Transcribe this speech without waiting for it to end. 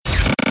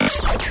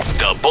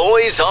The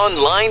Boys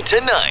Online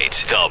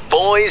Tonight. The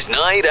Boys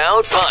Night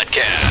Out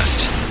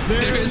Podcast.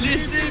 They're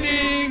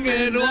listening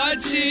and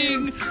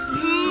watching.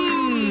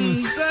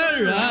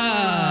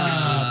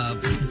 Sarap.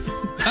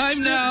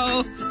 Time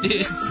now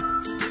is...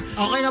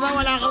 Okay na ba?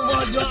 Wala kang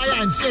audio.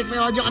 Ayan, Slick, may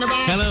audio ka na ba?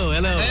 Hello.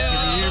 Can you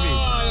hear me?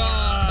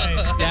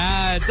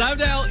 Yeah, time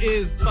now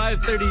is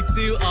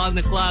 5:32 on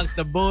the clock.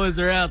 The boys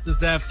are out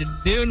this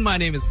afternoon. My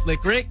name is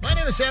Slick Rick. My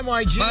name is Sam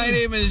YG. My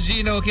name is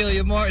Gino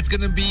Killiamore. It's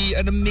going to be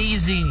an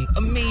amazing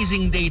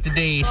day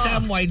today.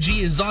 Sam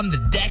YG is on the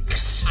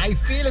decks. I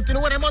feel it. You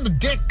know what? I'm on the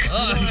deck.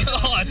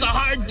 It's a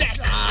hard deck.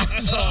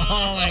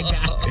 Oh, my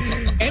God.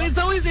 And it's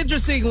always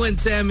interesting when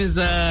Sam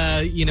is,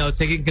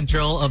 taking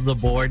control of the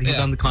board. He's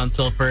on the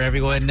console for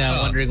everyone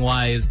wondering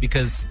why is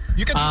because...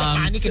 You can see the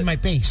panic in my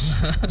face.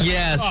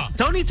 Yes.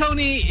 Tony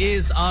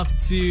is off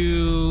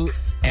to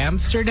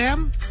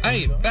Amsterdam.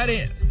 Ay,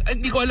 pare,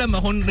 hindi ko alam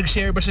kung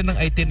nag-share ba siya ng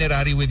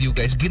itinerary with you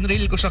guys.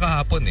 Ginrail ko siya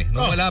kahapon eh.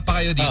 Nung wala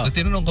pa kayo dito,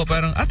 tinanong ko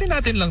parang, atin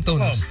natin lang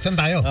to. Saan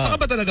tayo? Saan ka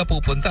ba talaga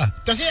pupunta?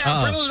 Kasi,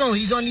 for those who know,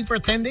 he's only for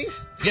 10 days?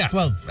 Yeah.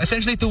 12.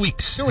 Essentially 2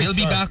 weeks. 2 weeks. He'll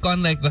be back on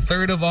like the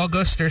 3rd of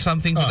August or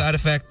something to that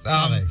effect.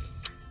 Okay.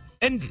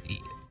 And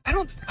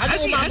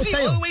has he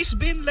always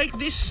been like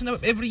this na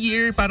every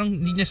year? Parang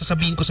hindi niya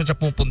sasabihin ko saan siya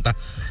pupunta.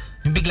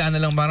 Yung bigla na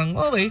lang parang,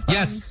 okay.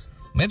 Yes.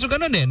 Medyo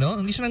ganun eh, no?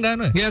 Hindi siya nang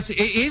gano'n eh. Yes,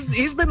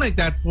 he's been like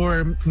that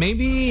for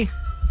maybe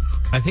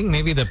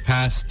the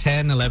past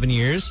 10, 11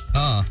 years.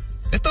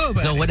 Ito,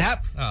 so what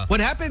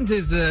happens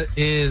is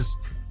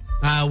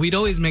we'd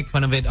always make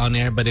fun of it on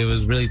air, but it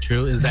was really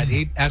true, is that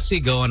he'd actually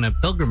go on a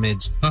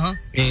pilgrimage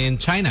in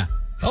China.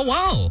 Oh,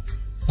 wow.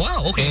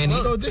 Wow, okay. And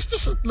this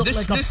doesn't look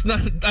like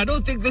I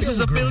don't think this is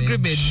a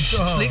pilgrimage.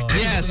 Slick.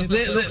 Yes,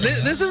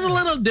 this is a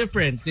little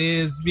different.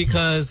 Is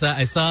because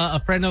I saw a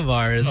friend of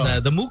ours,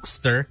 the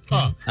Mookster.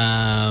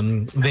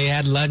 They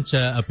had lunch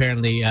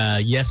apparently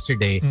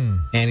yesterday,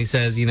 and he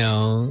says,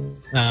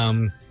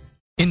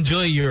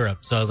 enjoy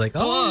Europe. So I was like,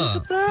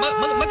 look at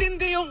that.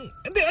 Matindi yung,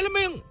 hindi, alam mo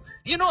yung,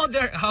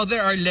 how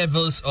there are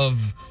levels of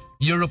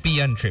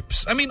European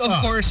trips. I mean, of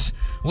course,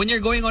 when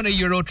you're going on a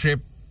Euro trip,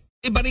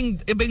 iba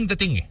yung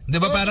dating eh. Di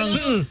ba parang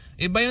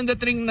iba yung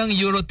dating ng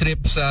Euro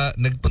trip sa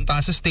nagpunta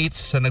sa States,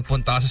 sa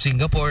nagpunta sa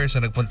Singapore, sa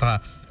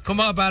nagpunta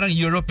kumbaga parang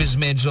Europe is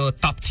medyo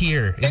top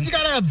tier. And you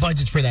gotta have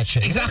budget for that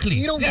shit.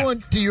 Exactly. You don't go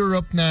to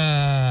Europe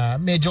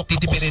na medyo kapos.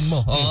 Titipirin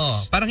mo.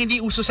 Oo. Parang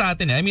hindi uso sa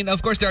atin eh. I mean,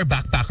 of course, there are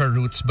backpacker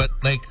routes, but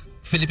like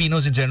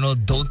Filipinos in general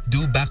don't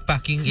do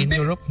backpacking in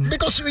Europe.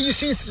 Because when you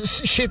see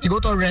shit, you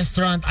go to a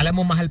restaurant, alam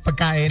mo mahal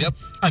pagkain. Yep.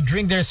 A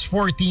drink there's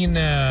 14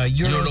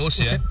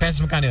 euros. Pesos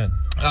magkano yun?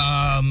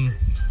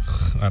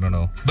 I don't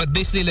know. But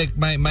basically like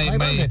my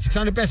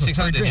 600 pesos.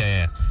 600,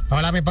 yeah.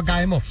 Wala may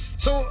pagkain mo.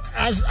 So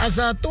as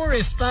a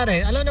tourist,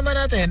 pare, alam naman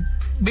natin,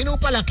 binuo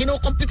pa lang,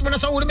 kino-compute mo na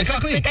sa ulo.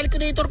 Exactly. May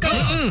calculator ka.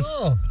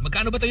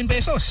 Magkano ba ito in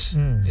pesos?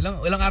 Ilang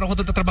araw ko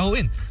ito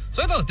tatrabahuin.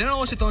 So ito,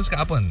 tinanong ko si Tones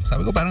kahapon.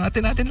 Sabi ko parang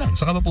atin lang.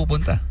 Saan ka ba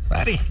pupunta?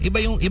 Pare,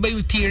 iba yung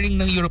tiering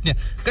ng Europe niya.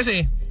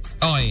 Kasi,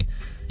 okay,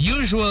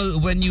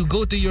 usual when you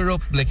go to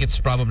Europe, like it's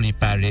probably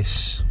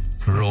Paris,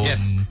 Rome,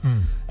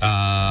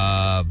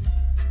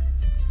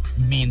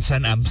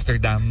 minsan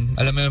Amsterdam.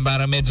 Alam mo yun,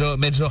 parang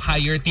medyo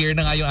higher tier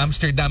na nga yung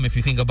Amsterdam if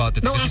you think about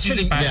it. No, because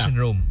actually, it's Paris and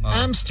Rome.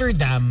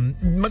 Amsterdam,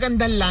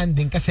 magandang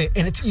landing kasi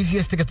and it's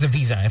easiest to get the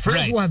visa. For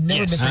those who have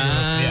never been to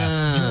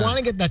Europe, you want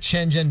to get that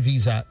Schengen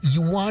visa,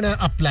 you want to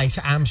apply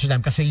sa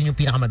Amsterdam kasi yun yung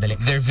pinakamadali.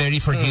 They're very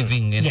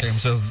forgiving in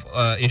terms of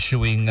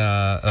issuing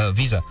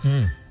visa.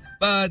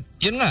 But,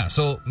 yun nga.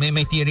 So, may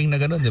tiering na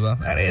ganun, di ba?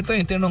 Ito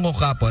yung tinanong ko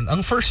kapon.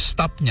 Ang first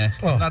stop niya,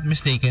 if not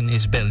mistaken,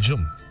 is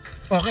Belgium.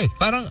 Okay.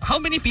 Parang, how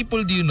many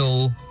people do you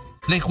know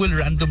like will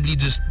randomly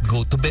just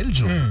go to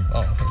Belgium?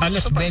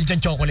 Unless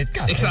Belgian chocolate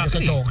ka.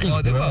 Exactly.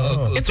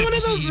 Diba? It's one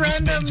of those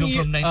random... Belgium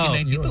from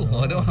 1992.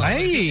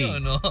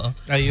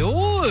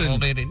 Ayun.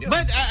 Okay rin yun.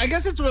 But I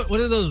guess it's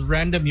one of those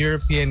random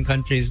European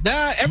countries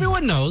that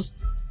everyone knows,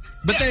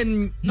 but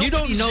then you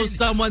don't know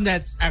someone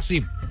that's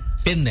actually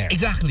been there.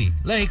 Exactly.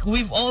 Like,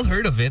 we've all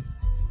heard of it.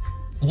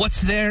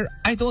 What's there?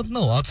 I don't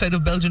know. Outside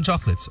of Belgian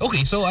chocolates.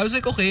 Okay, so I was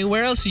like, okay,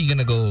 where else are you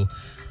gonna go?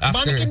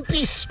 After... Mannequin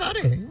Peace,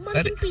 pare.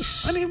 Mannequin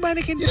Peace. Ano yung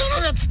Mannequin Peace? You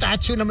don't know that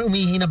statue na may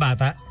umihi na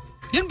bata?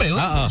 Yan ba yun?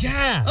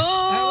 Yeah.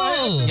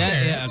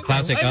 Yeah,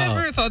 classic. I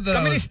never thought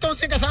that. Kami ni Stones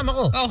yung kasama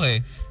ko.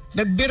 Okay.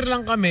 Nag-beer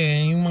lang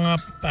kami, yung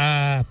mga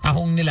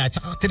tahong nila.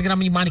 Tsaka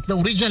tinignan namin yung the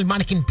original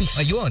Mannequin Peace.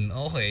 Ayun,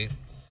 okay.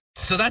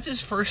 So that's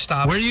his first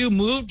stop. Were you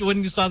moved when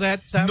you saw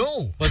that, Sam?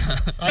 No.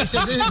 I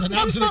said, this is an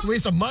absolute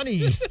waste of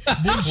money.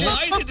 Bullshit.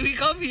 Why did we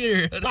come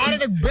here? Pare,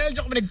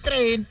 nag-Belgium kami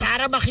nag-train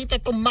para makita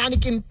itong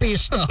Mannequin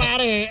Peace.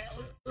 Pare,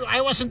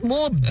 I wasn't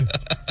moved.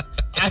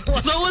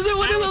 So was it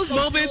one of those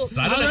moments?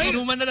 Sana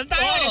naginuman na lang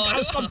tayo. I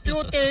was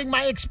computing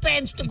my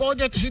expense to go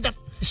there to see that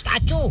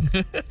statue.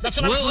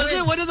 That's what Was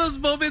it one of those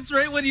moments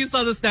right when you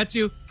saw the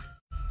statue?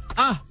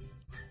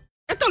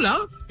 Ito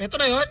lang? Ito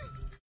na yun.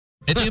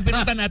 Ito yung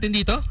pinunta natin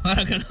dito?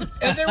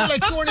 And there were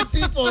like 200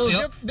 people,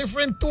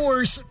 different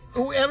tours,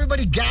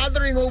 everybody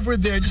gathering over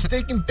there, just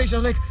taking pictures.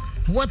 I'm like,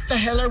 what the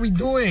hell are we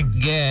doing?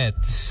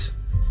 Gets.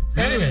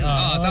 Anyway,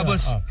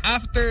 tapos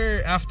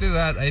after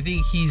that, I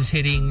think he's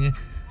hitting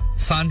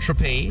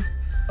Saint-Tropez.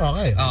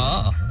 Okay.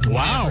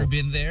 Never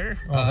been there.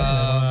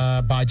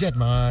 Mga budget,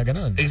 mga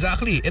ganon.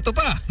 Exactly. Ito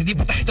pa, hindi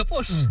pa tayo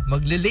tapos.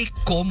 Magle-Lake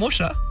Como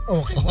siya.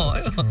 Okay.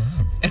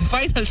 And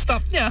final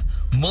stop niya,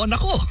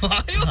 Monaco.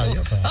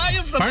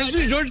 Ayop sa Parang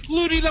si George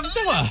Clooney lang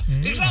to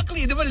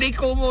Exactly. Di ba Lake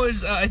Como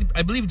is,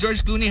 I believe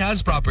George Clooney has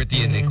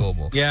property in Lake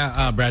Como.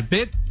 Yeah, Brad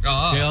Pitt.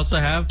 They also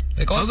have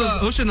like all the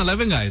Ocean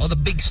 11 guys. All the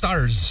big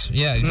stars.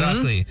 Yeah,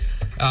 exactly.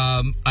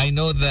 I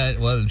know that,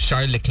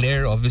 Charles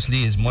Leclerc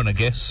obviously is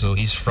Monegasque, so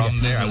he's from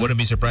there. I wouldn't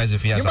be surprised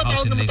if he has a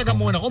house in Lake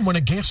Como.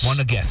 Monegasque.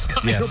 Monegasque.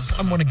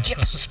 Yes.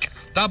 Monegasque.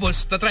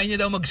 Tapos, tatry niya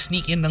daw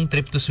mag-sneak in ng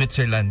trip to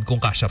Switzerland kung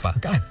kasya pa.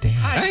 God damn.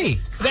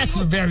 Hey! That's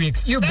very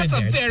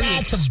expensive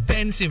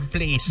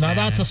place, Now, man.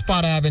 that's a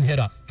spot I haven't hit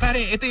up. Pare,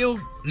 ito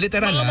yung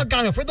literal,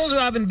 Magkano? For those who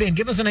haven't been,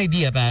 give us an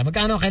idea, pa.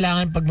 Magkano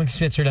kailangan pag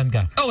mag-Switzerland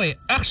ka? Okay,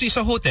 actually,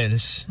 sa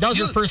hotels. That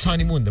was your first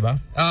honeymoon, di ba?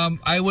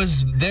 I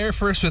was there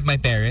first with my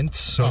parents.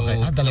 So,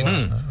 Okay,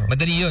 dalawa.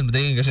 Madali yun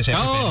kasi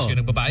syempre parents ko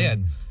yung nagbabayad.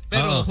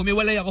 Pero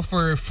humiwalay ako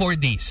for 4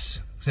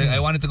 days. So,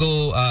 I wanted to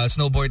go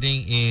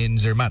snowboarding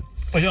in Zermatt.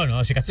 Yun,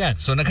 sikat yan.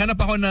 So naghanap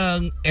ako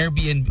ng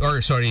Airbnb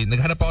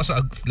naghanap ako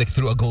sa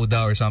through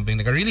Agoda or something,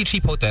 like a really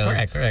cheap hotel.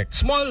 Correct.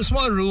 Small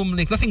room,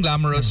 like nothing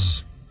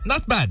glamorous.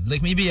 Not bad.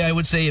 Like maybe I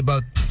would say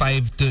about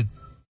 5 to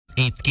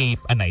 8K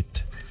a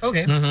night.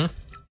 Okay.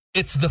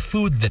 It's the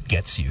food that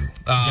gets you.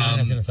 Yan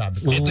ang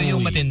sinasabi ko. Ito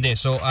yung matindi.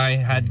 So I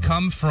had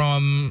come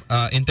from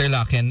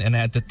Interlaken and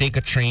I had to take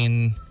a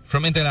train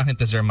from Interlaken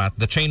to Zermatt.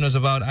 The train was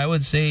about, I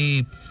would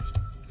say,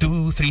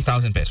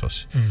 2,000-3,000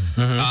 pesos.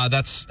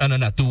 That's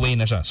two-way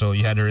na siya. So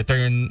you had a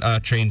return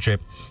train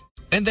trip.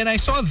 And then I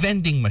saw a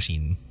vending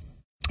machine.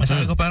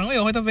 Sabi ko parang, okay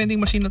itong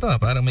vending machine na to.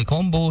 Parang may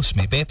combos,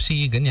 may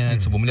Pepsi, ganyan.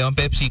 So bumili ako ng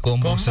Pepsi,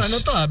 combos.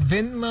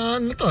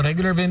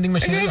 Regular vending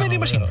machine. Regular vending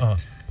machine.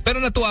 Pero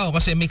natuwa ako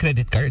kasi may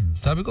credit card.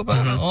 Sabi ko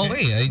parang,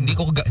 okay, hindi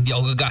ako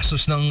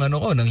gagastos ng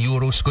ng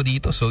euros ko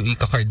dito. So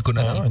ika-card ko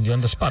na lang. Hindi on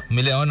the spot.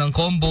 Mili ako ng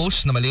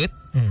combos na maliit.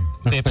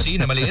 Pepsi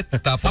na maliit.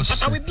 Tapos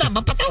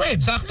Mampatawid.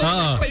 sakto.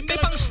 May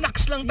pang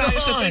snacks lang tayo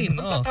sa train.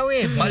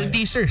 Mampatawid.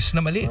 Maltesers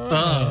na maliit.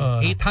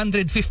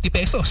 850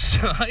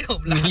 pesos.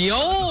 Ayun.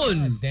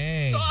 Yun!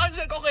 Dang. So,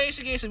 okay,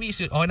 sige,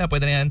 okay na,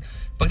 pwede na yan.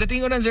 Pagdating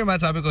ko ng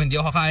Zermatt, sabi ko, hindi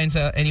ako kakain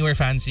sa anywhere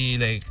fancy,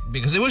 like,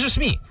 because it was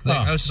just me.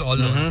 Like, I was just all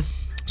alone.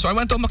 So I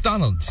went to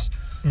McDonald's.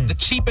 The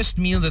cheapest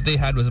meal that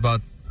they had was about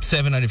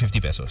 750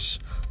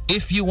 pesos.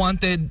 If you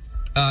wanted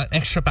an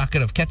extra packet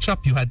of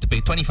ketchup, you had to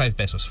pay 25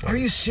 pesos for it. Are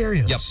you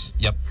serious?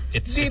 Yep.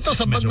 Dito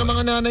sa bag ng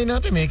mga nanay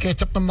natin, may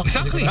ketchup ng McDo.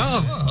 Exactly.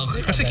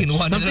 Kasi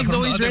kinuha nila Something's from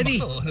always the other ready.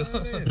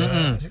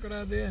 McDo.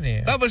 Sigurado yan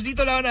eh. Tapos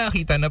dito lang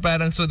nakakita na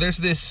parang, so there's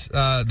this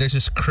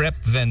crepe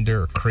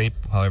vendor, crepe,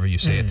 however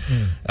you say it,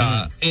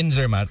 in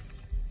Zermatt.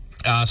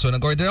 So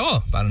nag-order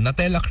ako, parang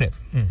Nutella crepe.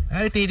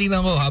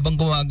 Titignan ko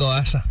habang gumagawa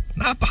siya.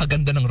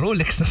 Napakaganda ng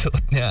Rolex na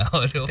suot niya.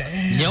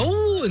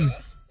 Yun!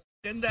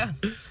 Ganda.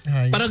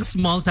 Parang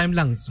small time.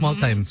 And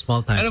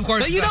of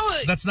course,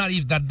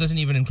 that doesn't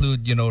even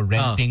include,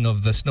 renting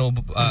of the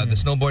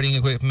snowboarding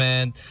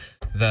equipment,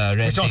 the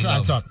renting which also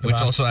adds up. Which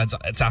also adds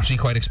up. It's actually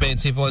quite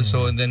expensive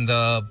also. And then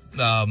the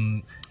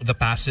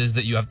passes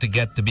that you have to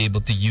get to be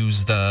able to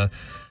use the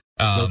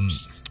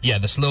slopes.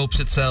 The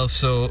slopes itself.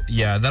 So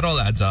yeah, that all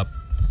adds up.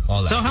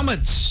 So how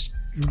much?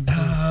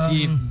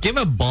 Give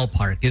a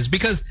ballpark, is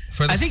because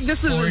I think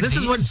this is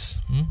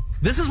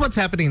what's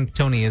happening,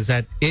 Tony, is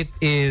that it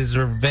is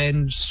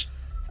revenge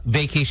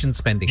vacation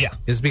spending. Yeah,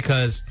 is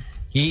because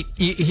he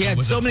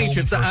had so many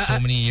trips for so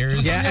many years.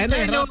 Yeah, and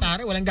I know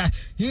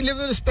he lived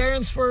with his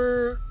parents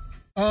for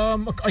a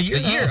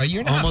year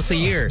and a half. Almost a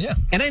year. Yeah,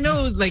 and I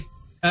know like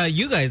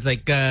you guys,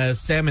 like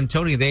Sam and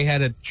Tony, they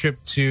had a trip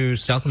to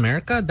South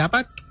America.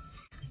 Dapat.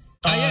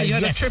 You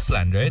had a trip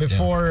planned, right?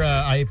 Before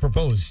I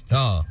proposed.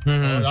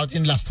 Out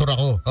in last tour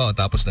ako.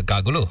 Tapos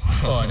nagkagulo.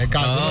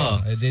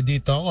 Nagkagulo.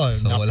 Dito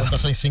ako. Napunta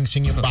sa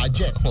sing-sing yung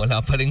budget.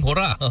 Wala pa ring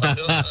hura.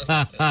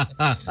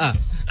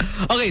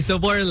 Okay, so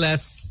more or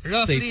less,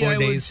 roughly, say 4 days.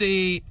 I would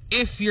say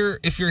if you're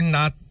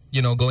not,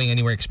 going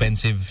anywhere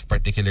expensive,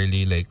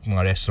 particularly like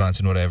mga restaurants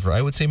and whatever,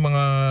 I would say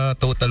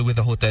mga total with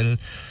a hotel,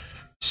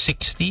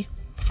 60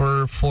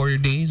 for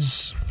 4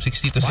 days,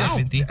 60 to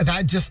 70.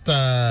 That just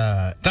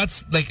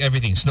that's like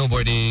everything,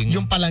 snowboarding.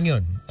 Yung pa lang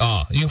yun.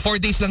 Yung 4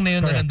 days lang na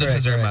yun na nandun sa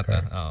Zermatt.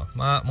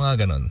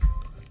 Mga ganon.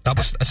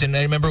 Tapos, as in,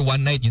 I remember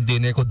one night, yung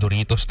dinner ko,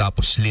 Doritos,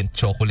 tapos Lindt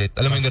chocolate.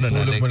 Alam mo yung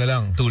ganun. Tulog mo na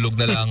lang. Tulog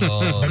na lang.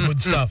 The good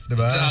stuff,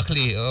 diba?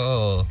 Exactly.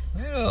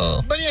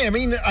 But yeah, I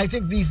mean, I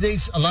think these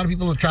days, a lot of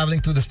people are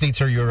traveling to the States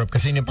or Europe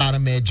kasi yung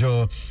parang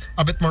medyo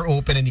a bit more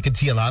open and you can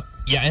see a lot.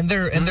 Yeah, and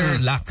they're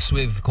lax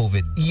with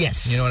COVID.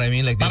 Yes. You know what I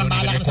mean? Like, they don't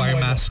even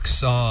require masks.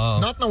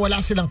 Not na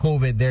wala silang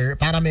COVID. They're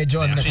para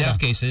medyo they actually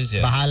have cases,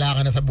 yeah. Bahala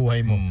ka na sa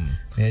buhay mo.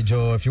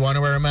 Medyo, if you want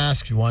to wear a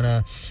mask, if you want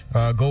to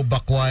go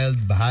buck wild,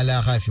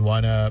 bahala ka. If you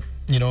want to,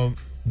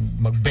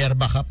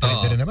 magberba ka,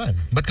 pwede rin naman.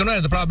 But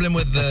the problem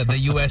with the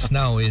US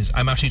now is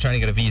I'm actually trying to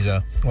get a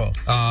visa.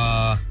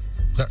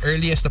 the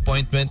earliest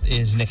appointment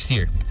is next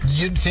year.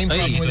 Same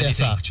problem with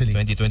Essa, actually.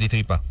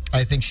 2023 pa.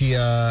 I think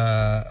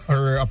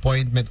her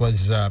appointment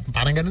was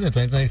parang ganun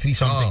 2023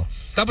 something.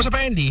 Tapos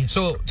apparently,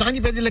 so... Tsaka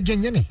hindi pwede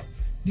lagyan yan eh.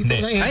 Dito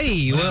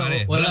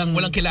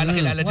walang kilala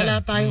dyan.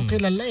 Wala tayong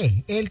kilala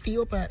eh.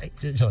 LTO pa.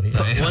 Sorry.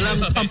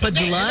 Walang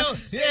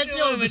pampadulas?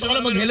 LTO. Gusto ko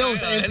lang mag-hello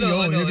sa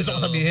LTO. Yung gusto ko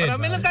sabihin.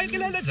 Marami lang tayong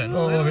kilala dyan.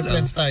 May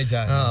friends tayo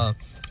dyan.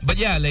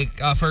 But yeah, like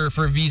for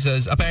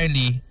visas,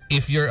 apparently,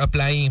 if you're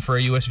applying for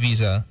a US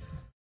visa,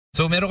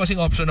 so meron kasing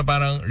option na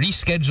parang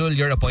reschedule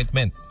your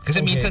appointment.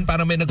 Kasi minsan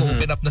parang may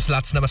nag-open up na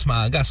slots na mas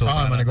maaga. So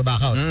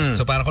nag-back out.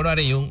 So parang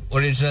kunwari, yung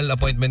original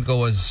appointment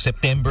ko was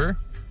September,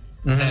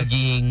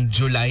 naging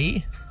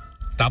July,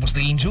 tapos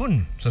naging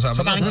June. So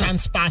parang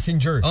chance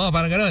passenger.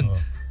 Parang ganun.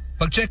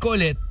 Pag check ko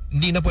ulit,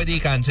 hindi na pwede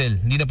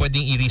i-cancel. Hindi na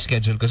pwedeng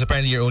i-reschedule because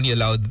apparently you're only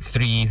allowed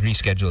 3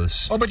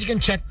 reschedules. But you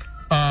can check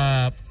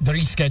the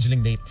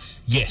rescheduling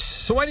dates. Yes.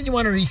 So why did you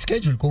want to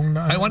reschedule?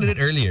 I wanted it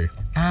earlier.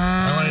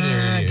 I wanted it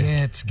earlier.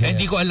 Gets.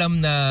 Hindi ko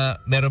alam na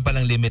meron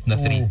palang limit na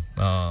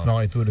 3.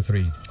 Okay, 2 to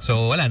 3.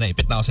 So wala na,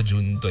 ipit na ako sa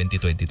June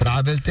 2023.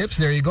 Travel tips,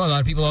 there you go. A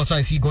lot of people also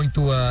I see going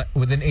to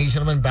within Asia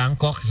naman,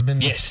 Bangkok has been...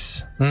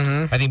 Yes.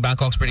 I think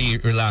Bangkok's pretty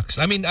relaxed.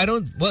 I mean,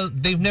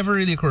 they've never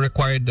really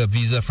required a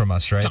visa from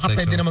us, right? Tsaka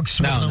pwede na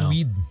mag-smoke ng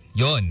weed.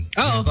 Yon.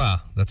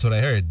 That's what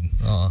I heard.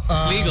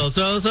 It's legal.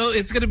 So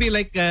it's going to be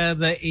like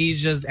the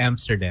Asia's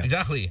Amsterdam.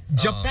 Exactly.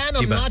 Japan,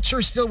 I'm not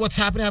sure still what's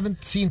happening. I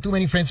haven't seen too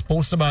many friends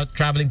post about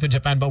traveling to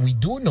Japan, but we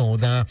do know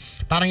that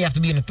parang you have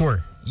to be on a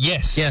tour.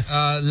 Yes.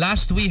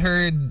 Last we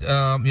heard,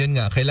 yun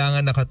nga,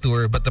 kailangan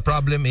naka-tour. But the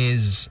problem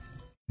is,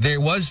 there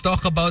was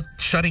talk about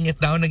shutting it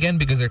down again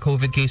because their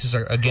COVID cases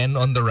are again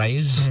on the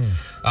rise.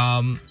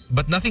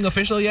 But nothing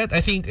official yet.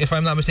 I think, if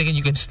I'm not mistaken,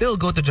 you can still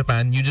go to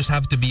Japan. You just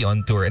have to be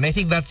on tour. And I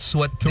think that's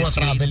what... Through a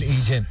travel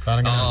agent.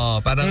 Parang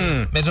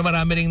medyo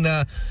marami ring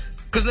na...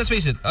 Because let's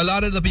face it, a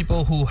lot of the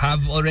people who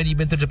have already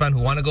been to Japan, who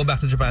want to go back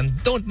to Japan,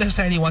 don't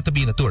necessarily want to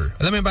be in a tour.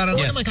 Alam mo parang...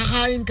 Yes.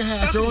 Kakain ka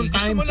at your own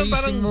time,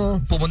 pacing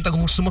mo. Pumunta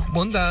kung gusto mo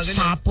pumunta.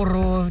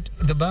 Sapporo,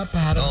 diba?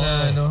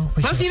 Parang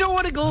Plus, you don't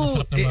want to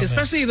go,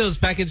 especially those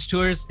package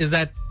tours, is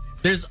that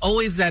there's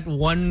always that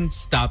one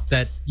stop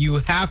that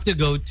you have to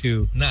go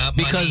to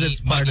because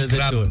it's part of the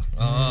tour.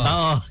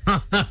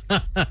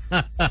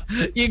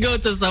 You go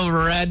to some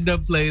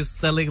random place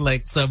selling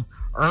like some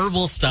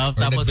herbal stuff.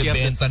 Or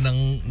nagbebenta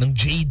ng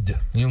jade.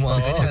 Yung mga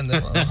ganyan.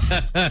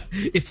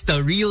 It's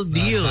the real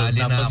deal.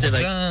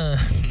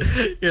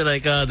 You're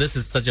like, this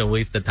is such a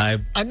waste of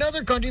time.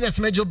 Another country that's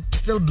medyo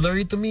still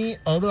blurry to me,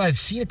 although I've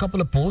seen a couple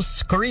of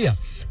posts, Korea.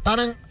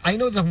 Parang, I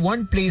know that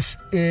one place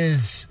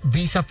is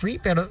visa-free,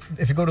 pero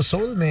if you go to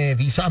Seoul, may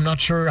visa. I'm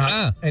not sure.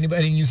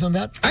 Anybody news on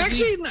that? I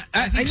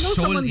know Seoul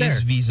someone there.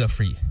 is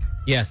visa-free.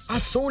 Yes.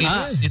 Seoul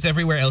is. It's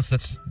everywhere else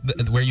that's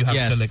where you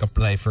have to like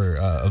apply for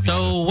a visa.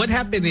 So what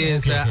happened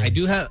is I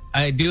do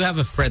have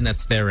a friend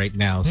that's there right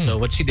now. So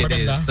what she did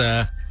is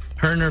her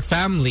and her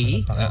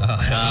family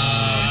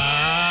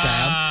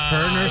Sam,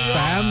 her and her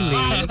family.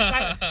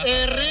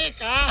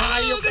 Eric,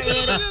 hayop ka,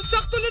 Eric.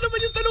 Sakto na naman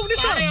yung tanong ni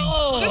Sam.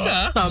 Maganda.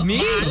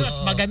 Tamil.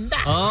 Maganda.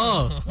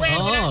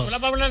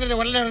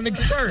 Wala na narinig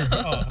si sir.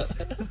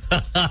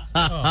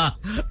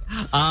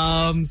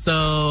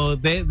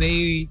 So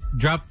they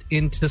dropped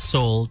into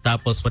Seoul.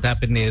 Tapos what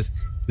happened is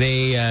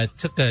they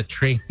took a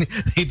train.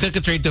 They took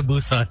a train to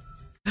Busan.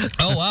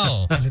 Oh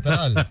wow!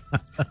 Literal.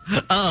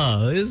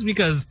 It's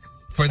because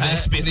for the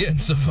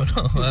experience of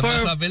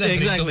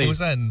exactly.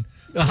 Busan.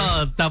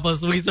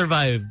 Tapos we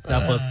survived.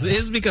 Tapos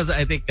it's because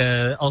I think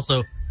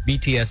also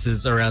BTS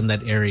is around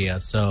that area,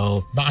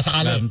 so baka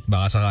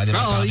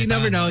sakali. You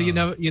never know.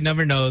 You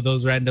never know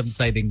those random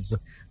sightings.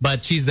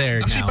 But she's there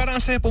actually, now. Parang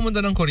saya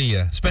pumunta ng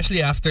Korea,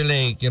 especially after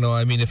like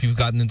I mean, if you've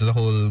gotten into the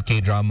whole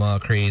K-drama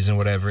craze and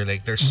whatever,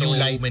 like there's so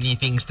many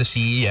things to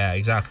see. Yeah,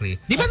 exactly.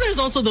 But there's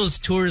also those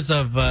tours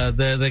of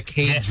the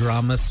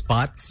K-drama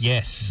spots.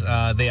 Yes,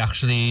 they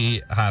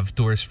actually have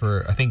tours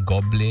for I think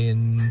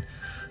Goblin.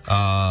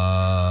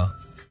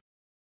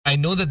 I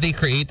know that they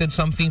created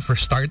something for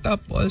startup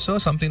also,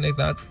 something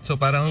like that. So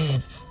parang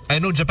I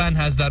know Japan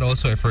has that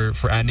also for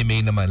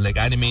anime naman.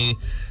 Like anime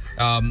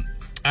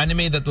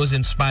that was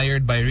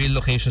inspired by real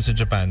locations in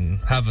Japan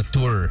have a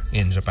tour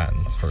in Japan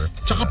for.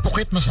 Tsaka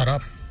Phuket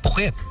masarap.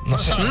 Phuket.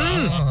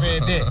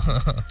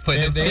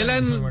 Pwede.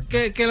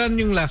 Kailan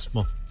yung last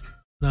mo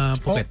na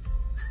Phuket?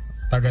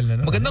 Tagal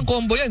na. Magandang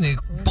combo yan eh.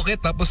 Phuket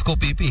tapos Koh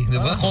Phi Phi, di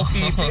ba? Koh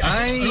Phi Phi.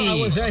 I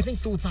was there I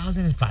think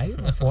 2005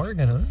 or 4,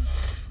 gano'n.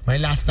 My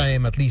last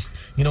time, at least,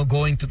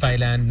 going to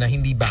Thailand na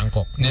hindi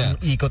Bangkok. Yung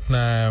ikot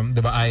na,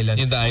 di ba,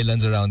 island. In the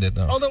islands around it.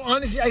 No? Although,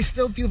 honestly, I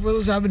still feel for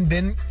those who haven't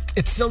been,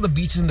 it's still the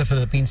beaches in the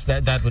Philippines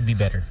that would be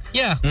better.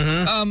 Yeah.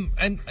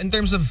 And in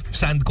terms of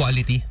sand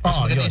quality, mas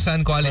maganda yung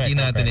sand quality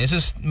natin. It's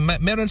just,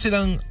 meron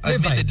silang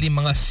admittedly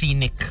mga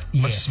scenic.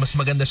 Mas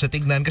maganda sa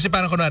tignan. Kasi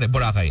parang kunwari,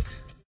 Boracay.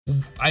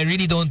 I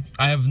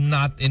have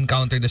not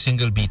encountered a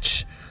single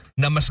beach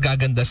na mas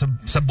gaganda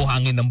sa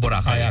buhangin ng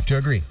Boracay. I have to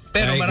agree.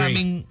 Pero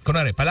maraming,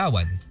 kunwari,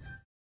 Palawan,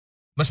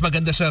 mas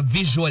maganda siya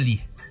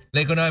visually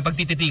Like, pag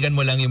tititigan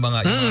mo lang yung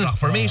mga rock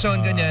formation,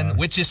 ganyan,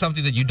 which is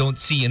something that you don't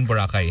see in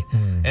Boracay.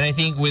 And I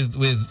think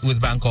with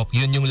Bangkok,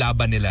 yun yung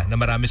laban nila, na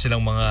marami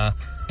silang mga...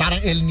 Parang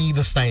El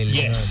Nido style.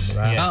 Yes.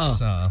 Yun,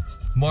 yes.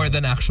 More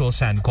than actual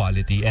sand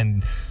quality.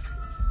 And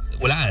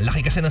wala,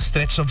 laki kasi ng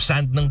stretch of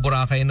sand ng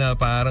Boracay na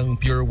parang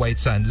pure white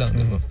sand lang.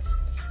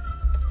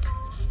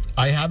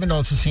 I haven't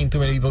also seen too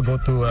many people go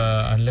to,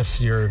 unless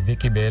you're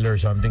Vicky Bell or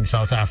something,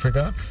 South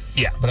Africa.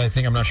 Yeah. But I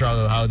think I'm not sure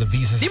how the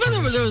visas... Even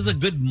though there was a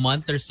good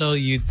month or so,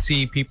 you'd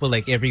see people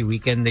like every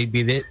weekend, they'd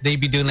be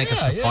doing like a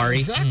safari. Yeah,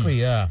 exactly,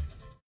 yeah.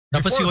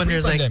 Tapos you wonder,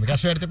 it's like,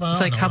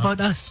 how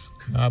about us?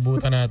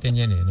 Naabutan natin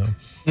yan eh, no?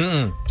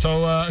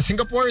 So,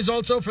 Singapore is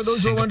also, for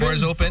those who are wondering...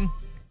 Singapore is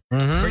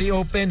open. Pretty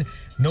open.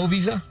 No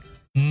visa?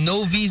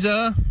 No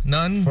visa,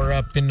 none. For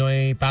a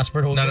Pinoy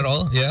passport holder? Not at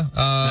all, yeah.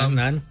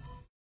 None.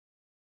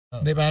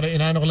 Di ba,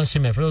 inaano ko lang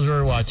si Mel. For those who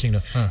are watching, no?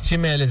 Si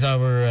Mel is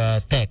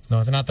our tech,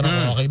 no? Tinatanong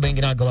ko, okay ba yung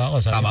ginagawa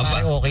ko? Sabi, tama ba?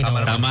 Okay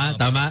naman.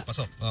 Tama.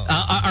 Pasok.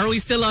 Are we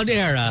still on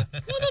air? No.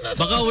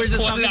 Baka we're just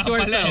talking to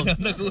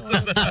ourselves.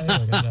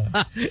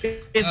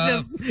 It's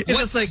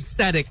just like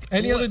static.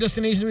 Any other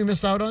destination we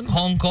missed out on?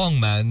 Hong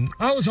Kong, man.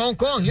 How was Hong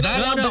Kong? Yun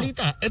ang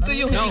balita. Ito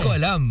yung hindi ko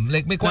alam.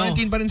 Like, may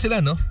quarantine pa rin sila,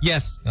 no?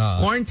 Yes.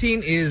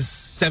 Quarantine is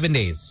 7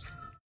 days.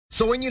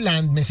 So when you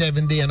land, may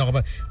 7-day ano ka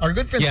ba? Our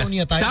good friend Tony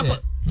Atayde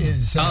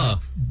is,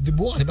 di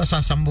bukas, diba,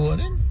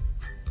 sasambuan din?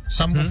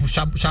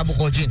 Shabu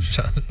Kojin.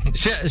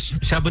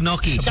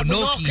 Shabunoki.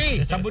 Shabunoki.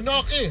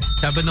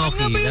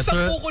 Ano ba yung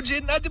Shabu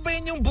Kojin? Di ba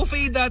yun yung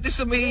buffet dati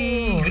sa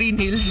may Green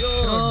Hills?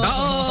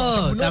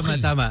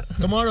 Tama.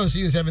 Tomorrow,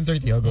 see you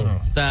 7:30. I'll go.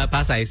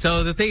 Pasay.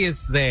 So the thing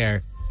is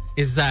that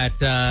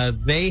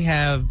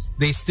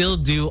they still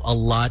do a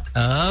lot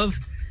of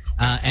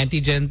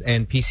antigens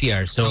and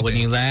PCR. So when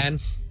you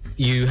land,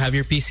 you have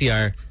your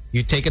PCR,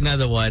 you take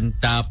another one,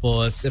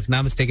 tapos, if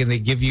not mistaken, they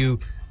give you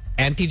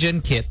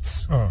antigen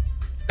kits.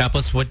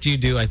 Tapos, what you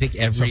do, I think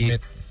every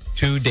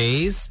 2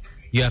 days,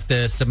 you have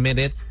to submit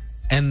it.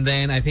 And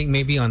then I think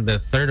maybe on the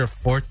 3rd or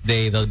 4th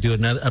day, they'll do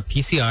a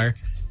PCR.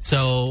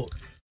 So,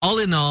 all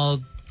in all,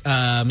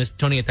 Mr.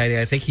 Tony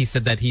Atayde, I think he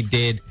said that he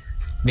did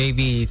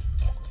maybe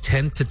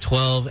 10 to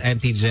 12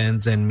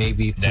 antigens and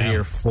maybe 3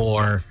 or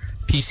 4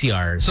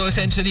 PCRs. So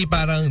essentially,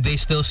 parang they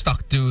still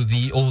stuck to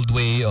the old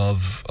way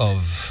of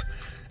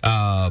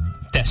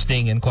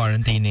testing and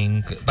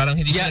quarantining. Parang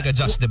hindi sila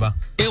nag-adjust, diba?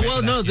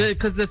 Well, no,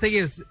 because the thing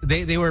is,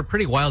 they were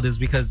pretty wild is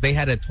because they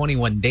had a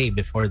 21-day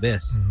before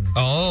this.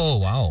 Oh,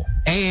 wow.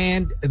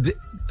 And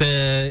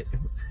I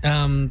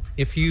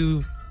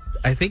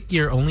think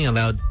you're only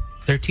allowed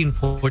 13,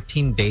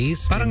 14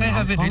 days. Parang I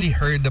haven't really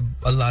heard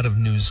a lot of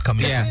news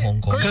coming from Hong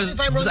Kong.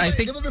 Because I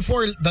think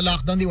before the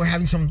lockdown, they were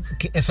having some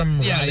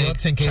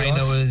riots and chaos.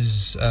 China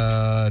was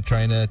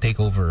trying to take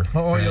over.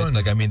 Right?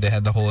 Like, I mean, they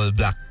had the whole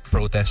black shirt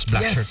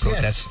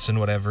protests and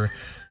whatever.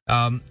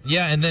 And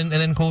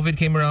then COVID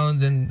came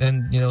around and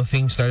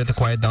things started to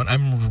quiet down.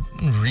 I'm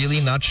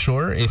really not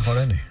sure if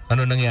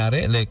ano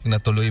nangyari, like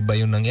natuloy ba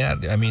yung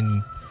nangyari. I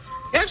mean,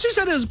 he actually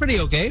said it was pretty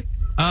okay.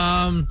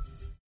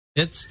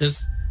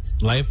 It's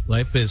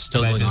life is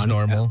still going on. Life is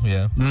normal,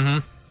 yeah.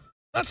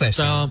 That's nice.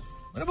 So,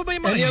 ano ba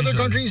yung mga any other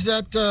countries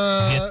that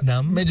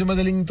Vietnam? Medyo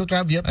madaling to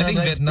travel? I think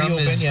Vietnam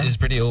is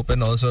pretty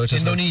open also.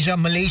 Indonesia,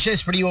 Malaysia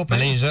is pretty open.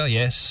 Malaysia,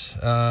 yes.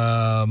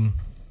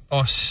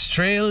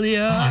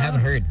 Australia. I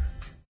haven't heard.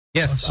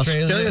 Yes,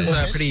 Australia is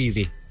pretty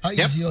easy.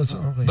 Easy also.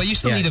 Okay. But you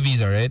still need a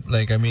visa, right?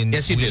 Like, I mean,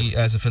 yes, you do.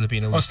 As a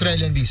Filipino.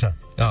 Australian visa.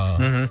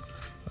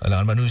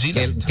 Alam ba, New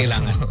Zealand?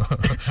 Kailangan.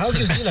 How's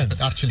New Zealand,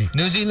 actually?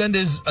 New Zealand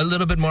is a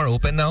little bit more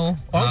open now.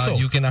 Also.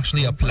 You can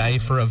actually apply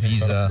for a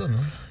visa.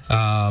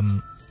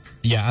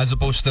 As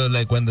opposed to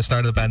like when the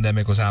start of the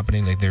pandemic was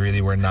happening, like they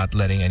really were not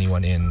letting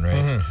anyone in,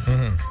 right?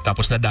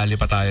 Tapos nadali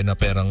pa tayo na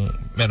perang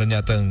meron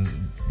yatang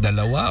 2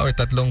 or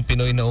 3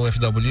 Pinoy na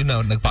OFW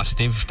na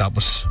nag-positive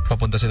tapos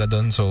papunta sila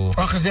doon. So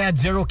because they had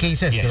 0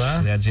 cases, yes,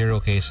 diba? They had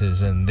 0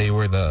 cases and they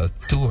were the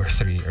 2 or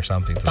 3 or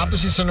something.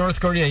 Tapos yung sa North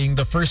Korea, yung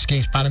the first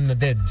case parang na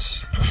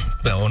deads.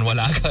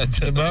 Wala agad.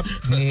 Diba?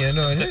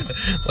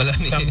 Wala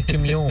ni Sam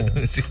Kim Jong.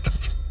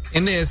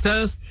 In this,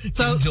 so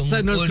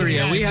North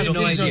Korea, we have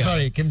no idea.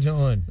 Kim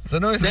Jong-un. So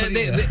North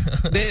Korea.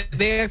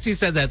 They actually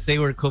said that they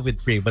were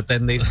COVID-free, but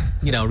then they,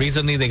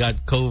 recently they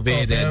got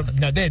COVID.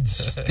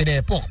 Na-deads.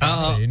 Tinepok.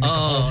 And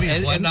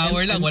 1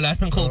 hour lang, wala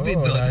nang COVID.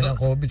 Wala nang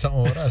COVID sa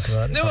oras.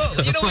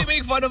 We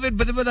make fun of it,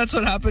 but that's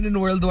what happened in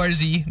World War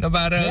Z. Na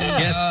parang,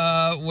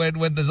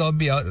 when the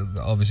zombie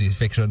obviously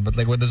fiction, but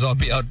like when the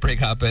zombie outbreak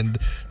happened,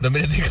 the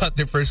minute they got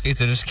their first case,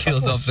 they just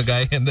killed off the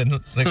guy, and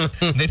then like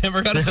they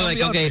never got a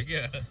zombie outbreak.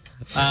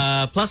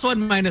 +1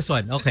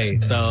 -1.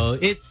 Okay, so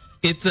it's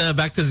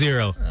back to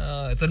 0.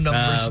 It's a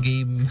numbers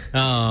game.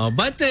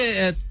 But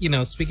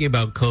speaking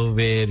about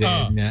COVID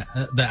and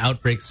the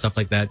outbreaks, stuff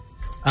like that.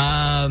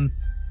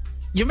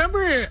 You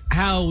remember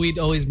how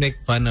we'd always make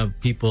fun of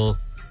people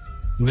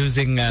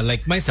losing,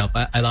 like myself,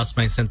 I lost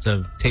my sense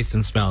of taste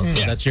and smell.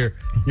 So that's your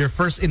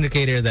first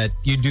indicator that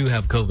you do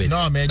have COVID.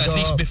 No, medyo, at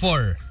least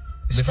before.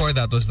 Before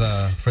that was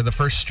for the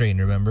first strain,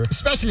 remember?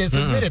 Especially, let's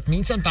admit it,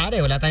 minsan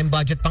pare, wala tayong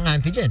budget pang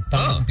antigen,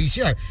 pang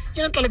PCR.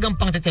 Yan ang talagang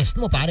pang-test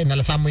mo, pare.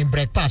 Nalasama mo yung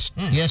breakfast.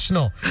 Yes,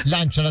 no.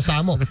 Lunch,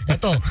 nalasama mo.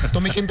 Ito,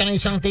 tumikim ka ng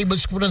isang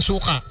tablespoon ng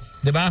suka.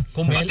 Diba?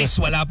 Kung batis,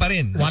 wala pa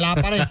rin. Wala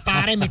pa rin.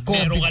 Pare, may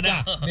COVID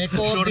ka. May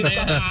COVID Sure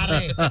ka,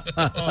 pare.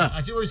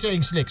 As you were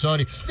saying, Slick,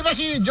 sorry. Diba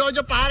si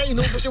Jojo, pare,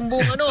 inubos yung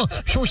buong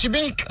sushi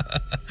bake.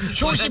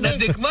 Sushi Wala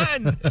bake.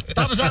 nadikman.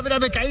 Tapos sabi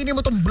namin, kainin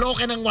mo tong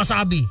bloke ng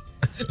wasabi.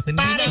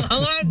 Pare,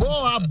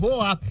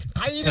 boha,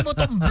 kainin mo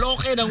tong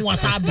bloke ng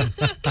wasabi.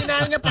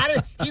 Kinain niya, pare,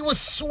 he was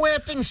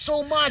sweating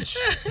so much.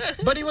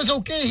 But he was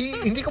okay.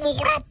 Hindi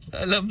kumukurap.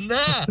 Alam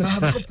na.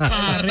 Sabi ko,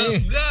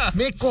 pare,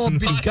 may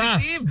COVID ka.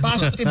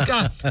 Positive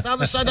ka.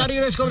 Tapos sa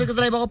narinig ko,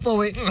 nagka-drive ako po,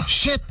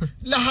 shit,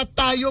 lahat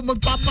tayo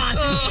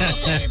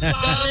magpapositive.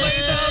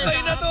 Damay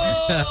na to.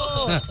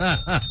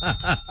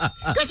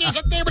 Kasi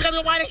sa table kami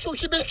kumain ng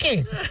sushi bake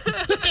eh.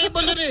 Sa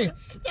table nun eh.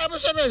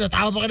 Tapos sabi,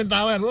 tawa pa ka ng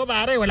tawa. Sabi ko,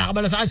 pare, wala ka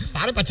ba na saan?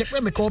 Pare, pa-check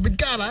mo, may COVID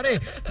ka, pare.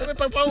 May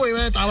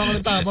pagpauwi, tawa ka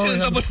ng tawa.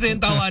 Tapos na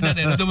yung tawanan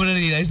eh. Doon mo na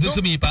nilinis, doon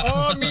sumipa.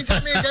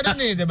 Minsan may ganun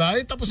eh, diba?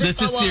 Tapos yung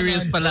This is tawanan.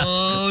 serious pala.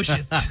 Oh,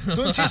 shit.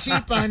 Doon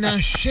sisipa na,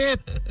 shit,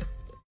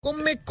 kung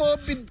may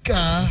COVID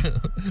ka,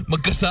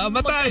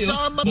 Magkasama tayo.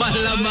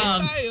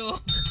 Malamang.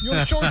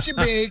 Yung sushi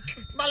bake,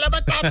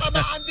 malamang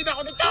tatamaan din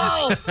ako nito.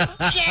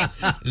 Shit!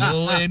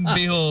 Lo and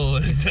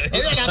behold.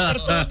 Ayun,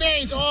 after 2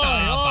 days.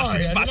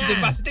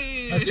 Pasti.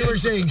 As you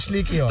were saying,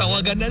 Slicky.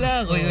 Tawagan na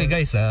lang. Oy,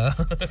 guys,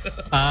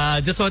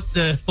 Just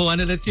wanted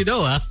to let you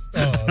know,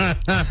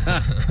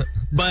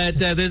 But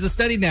there's a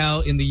study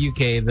now in the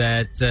UK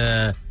that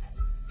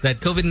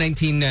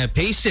COVID-19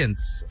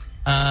 patients,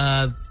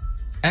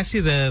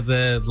 actually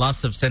the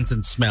loss of sense and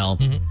smell,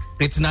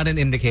 it's not an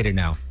indicator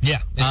now. Yeah.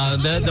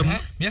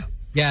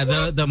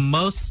 The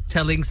most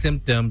telling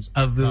symptoms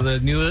of the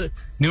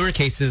newer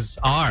cases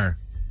are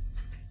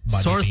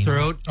Body sore pain.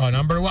 throat. Oh,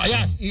 number 1.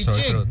 Yes,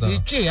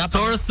 itchy.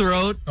 Sore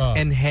throat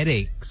and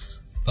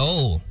headaches.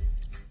 Oh.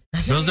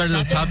 Those are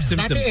the top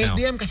symptoms now.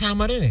 LBM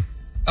kasama rin eh.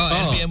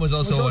 LBM was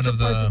also one of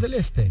part of the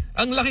list eh.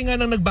 Ang laki nga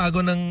ng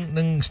nagbago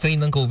ng strain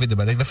ng COVID,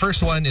 diba? Like the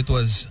first one, it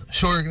was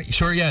sure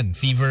yan,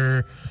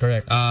 fever,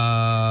 Correct.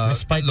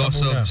 Loss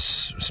of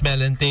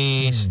smell and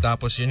taste,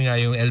 tapos yun nga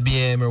yung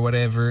LBM or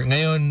whatever.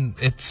 Ngayon,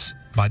 it's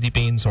body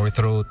pain, sore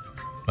throat,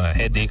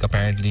 headache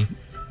apparently.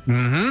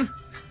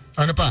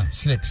 Ano pa?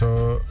 Slick.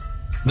 So,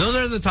 those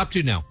are the top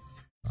 2 now.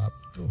 up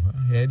to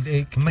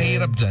headache.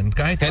 Mahirap dyan.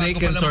 Kahit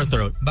headache and sore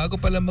throat. Bago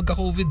pala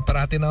magka-COVID,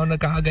 parati na ako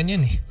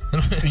nagkakaganyan eh.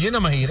 Yun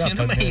ang mahirap. Yun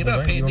ang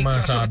mahirap. Hindi mo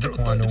masabi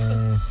kung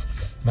anong...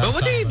 But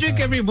what do you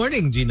drink every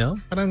morning, Gino?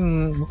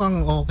 Parang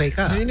mukhang okay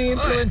ka.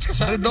 Ini-influence ka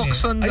sa akin.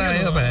 Redoxon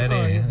tayo,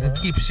 pare. It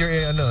keeps your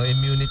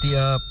immunity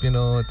up. You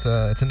know, it's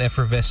an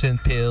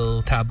effervescent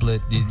pill,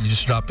 tablet. You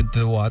just drop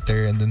into the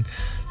water and then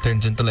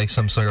turns into like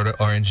some sort of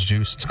orange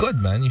juice. It's good,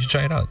 man. You should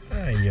try it out.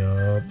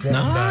 Ayop.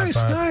 Nice.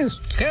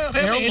 Kaya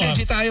may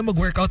energy tayo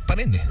mag-workout pa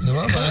rin eh.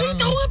 Diba?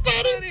 Ikaw nga,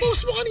 pare.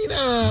 Post mo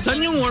kanina. Saan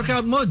yung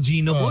workout mo,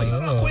 Gino boy?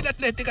 Queen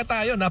Athletica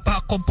tayo.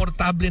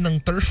 Napaka-komportable ng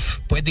turf.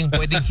 Pwedeng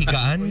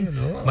higaan.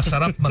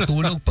 Masarap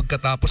matulog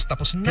pagkatapos.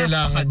 Tapos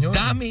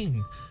napakadaming.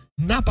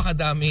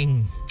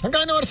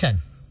 Hanggang ano oras yan?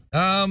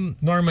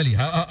 Normally,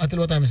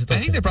 until what time is it?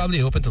 I think they're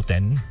probably open till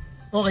 10.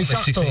 Okay,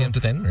 like 6 a.m. to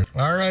 10.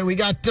 All right, we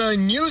got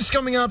news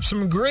coming up,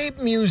 some great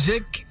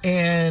music,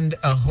 and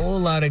a whole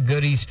lot of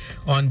goodies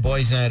on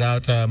Boys Night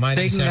Out.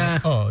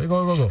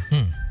 Go.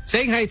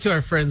 Saying hi to our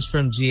friends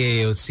from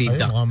GAOC,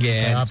 Doc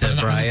and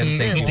Brian.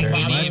 Thank you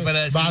very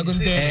much. Bagong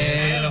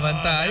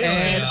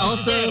And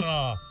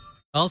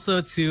also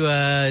to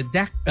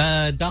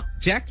Doc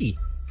Jackie.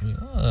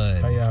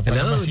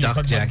 Hello,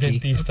 Doc Jackie.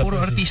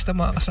 Puro artista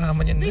mga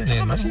kasama niyan. Hindi,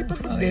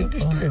 masipag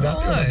mag-dentist eh.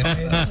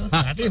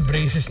 Dati yung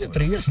braces niya,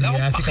 3 years, hindi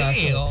na si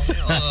Kaso.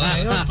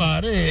 Ayun,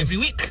 pare.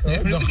 Every week.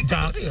 Doc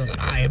Jackie.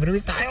 Every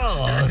week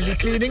tayo.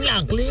 Cleaning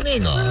lang,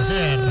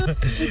 sir.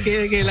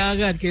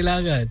 Kailangan.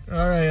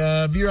 All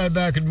right, be right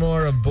back with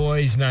more of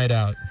Boys Night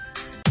Out.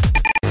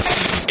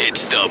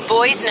 It's the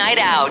Boys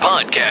Night Out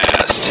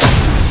podcast.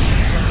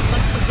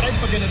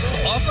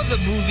 Off of the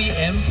movie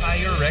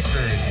Empire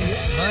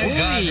Records. My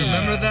God,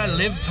 remember that?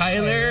 Liv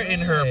Tyler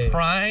in her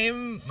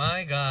prime?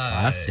 My God.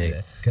 Classic.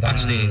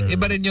 Actually,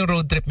 iba rin yung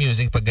road trip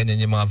music pag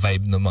ganyan yung mga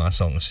vibe ng mga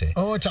songs eh.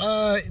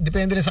 Tsaka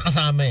depende rin sa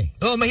kasama eh.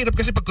 Mahirap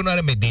kasi pag kunwari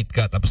may date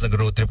ka tapos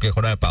nag-road trip kayo,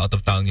 kunwari pa out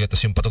of town kayo,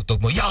 tapos yung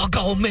patugtog mo, "You're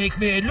gonna make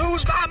me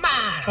lose my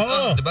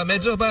mind!" Diba?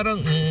 Medyo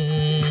parang,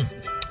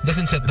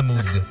 doesn't set the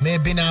mood. May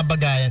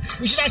binabagayan.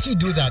 We should actually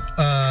do that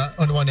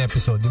on one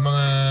episode. Yung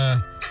mga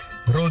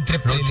road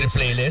trip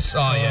playlist.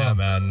 Oh, yeah,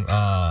 man.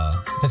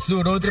 Let's do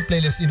a road trip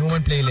playlist,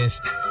 inuman playlist,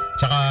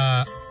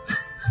 tsaka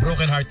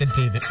broken hearted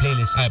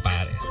playlist. Ay,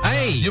 pare.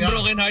 Yung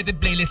broken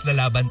hearted playlist na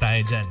laban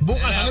tayo dyan.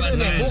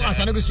 Bukas,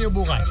 ano gusto nyo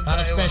bukas?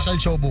 Para special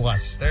show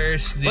bukas.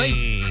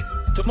 Thursday.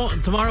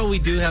 Tomorrow we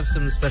do have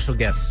some special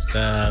guests.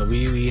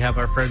 We have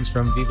our friends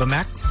from Viva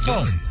Max.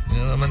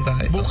 Yun naman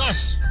tayo.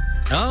 Bukas.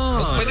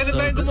 Pwede na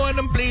tayo gumawa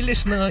ng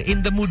playlist na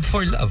In the Mood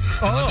for Love.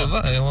 Diba?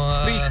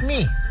 Freak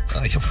Me.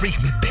 You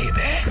freak me, baby.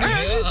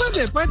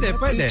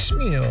 Pwede. Takes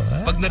me,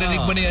 Pag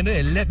narinig mo na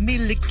yan, let me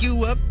lick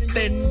you up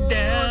and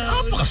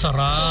down.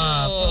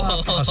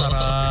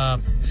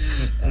 Napakasarap.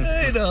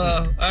 I know.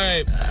 All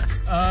right.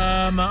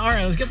 All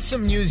right, let's get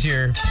some news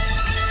here.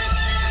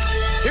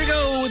 Here we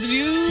go with the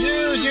news.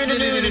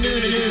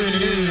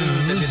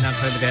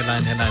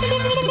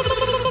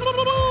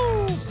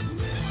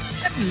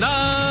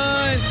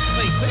 Headline.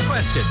 Wait, quick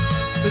question.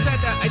 Is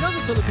that I know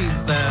the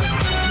Philippines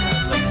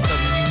like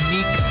some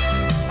unique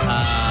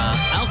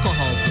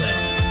alcohol blend.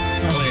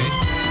 Okay.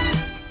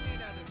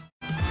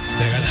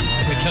 Teka lang.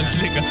 Wait lang,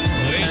 Slick.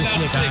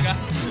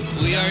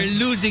 We are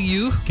losing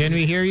you. Can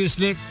we hear you,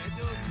 Slick?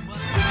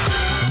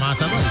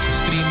 Sumasabay.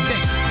 Stream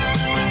deck.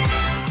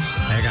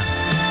 Teka.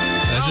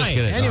 Let's just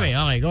get it. Anyway,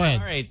 okay, go ahead.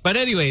 All right, but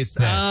anyways,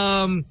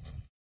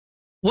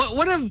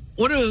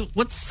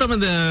 what's some of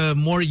the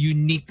more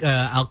unique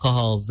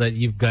alcohols that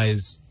you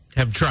guys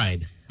have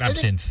tried?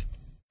 Absinthe.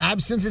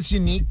 Absinthe is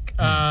unique.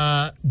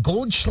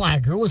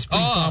 Goldschlager was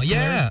pretty popular.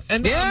 Yeah.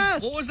 And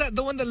Yes! what was that?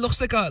 The one that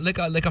looks like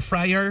a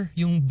friar,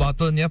 yung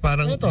bottle niya,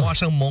 parang mukha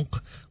siyang monk.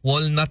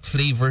 Walnut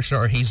flavor siya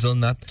or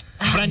hazelnut.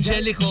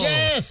 Frangelico.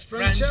 Yes,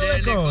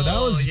 Frangelico.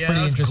 That was pretty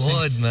that was interesting.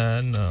 good,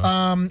 man.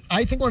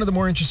 I think one of the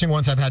more interesting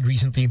ones I've had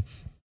recently,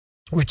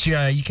 which you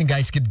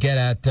guys could get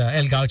at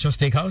El Gaucho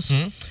Steakhouse.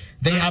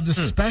 They have the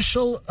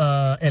special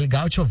El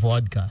Gaucho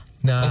vodka.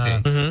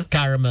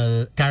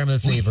 Caramel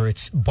flavor.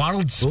 It's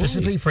bottled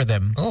specifically for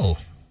them. Oh.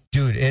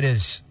 Dude, it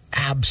is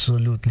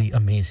absolutely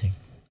amazing.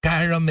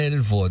 Caramel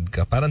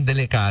vodka. Parang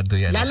delikado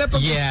yan. Lalo pag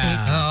steak.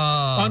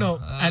 Oh, no.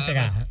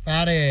 Teka.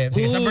 Pare,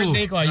 sige, sa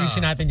birthday ko,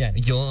 ayusin natin yan.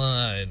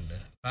 Yun.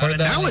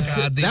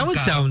 That would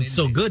sound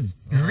so good.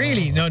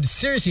 Really? No,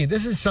 seriously,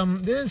 this is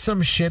some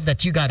shit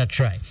that you gotta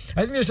try.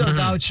 I think there's a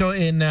gaucho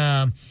in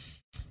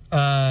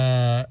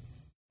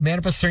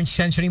meron pa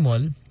Century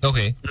Mall.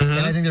 Okay.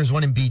 And I think there's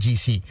one in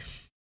BGC.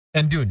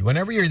 And dude,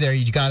 whenever you're there,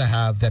 you gotta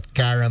have that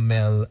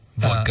caramel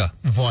vodka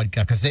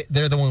because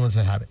they're the ones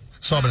that have it.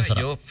 Sobrang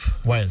sarap.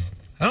 Wild.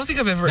 I don't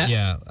think I've ever,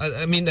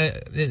 I mean,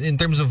 in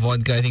terms of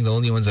vodka, I think the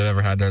only ones I've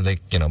ever had are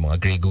like, mga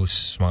Grey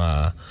Goose,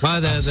 mga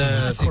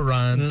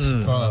Courant,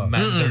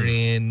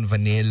 Mandarin,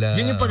 vanilla.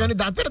 Yun yung pag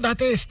dati, pero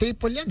dati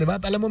staple yan, di ba?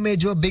 Alam mo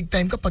medyo big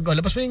time ka pag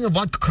labas mo yung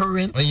vodka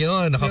current.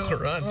 Ayun,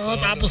 naka-Courant.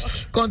 Tapos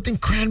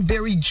konting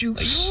cranberry juice.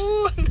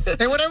 Ayun.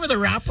 And whatever the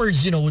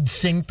rappers, would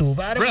sing to.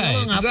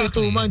 Parang after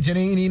 2 months, yun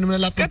yung iniinom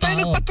na lahat ng tao. Kaya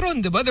tayo ng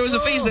Patron, di ba? There was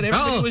a phase that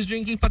everybody was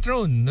drinking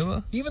Patron, di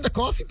ba? Even the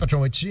coffee Patron,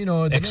 which, the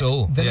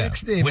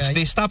next day. Which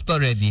they stopped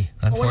already.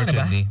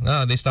 Unfortunately.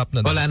 They stopped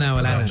na. Wala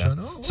na.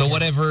 So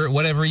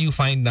whatever you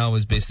find now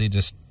is basically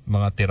just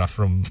mga tira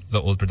from the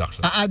old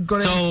production.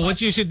 So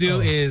what you should do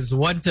is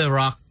one to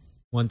rock,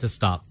 one to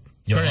stop.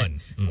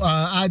 Correct.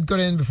 I'd go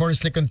in before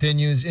Slick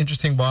continues.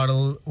 Interesting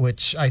bottle,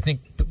 which I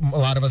think a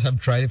lot of us have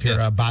tried if you're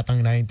a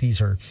batang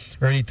 90s or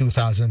early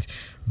 2000s.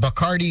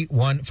 Bacardi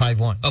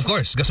 151. Of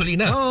course,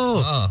 gasolina.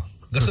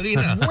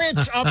 Gasolina.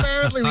 Which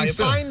apparently we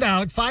find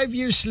out 5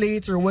 years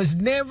later was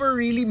never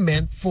really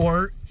meant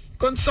for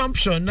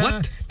consumption.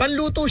 What?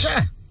 Panluto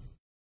siya.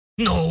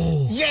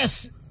 No.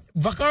 Yes.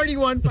 Bacardi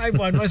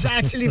 151 was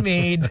actually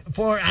made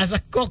as a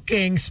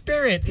cooking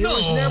spirit. It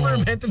was never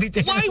meant to be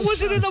taken. Why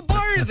was it in a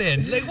bar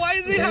then? Like,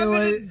 why did they have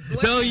it?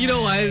 No, you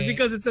know why? It's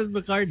because it says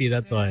Bacardi.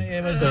 That's why.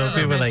 It was so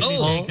people like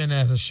taken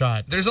as a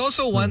shot. There's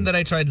also one that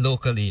I tried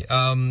locally.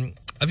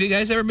 Have you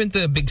guys ever been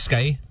to Big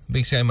Sky?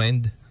 Big Sky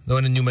Mind? The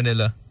one in New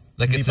Manila?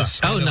 Like it's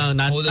a hole in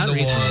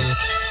the wall.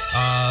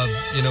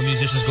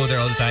 Musicians go there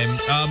all the time.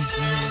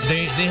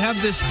 They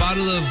have this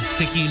bottle of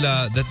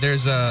tequila that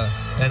there's a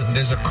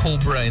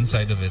cobra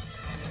inside of it.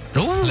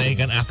 Oh. Like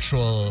an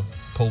actual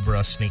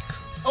cobra snake.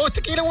 Oh,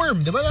 tequila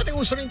worm. Diba dati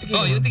uso rin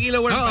tequila worm? Yung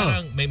tequila worm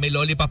parang may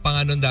lollipop pa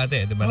nga nun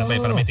dati. Diba na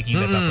parang may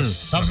tequila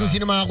Tapos kung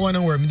sino makakuha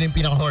ng worm, hindi yung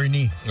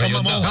pinaka-horny.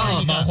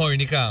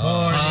 Horny ka.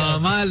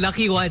 Mga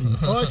lucky one.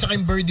 Tsaka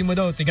yung birdie mo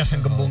daw, tigas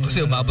hanggang buong. Kasi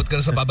umabot ka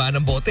na sa baba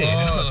ng bote.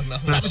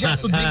 Tapos you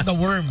have to drink the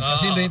worm.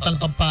 Kasi hindi yung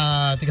talpang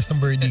pa tigas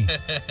ng birdie.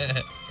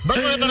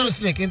 But what about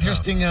Slick?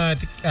 Interesting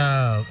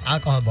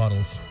alcohol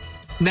bottles.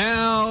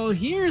 Now,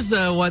 here's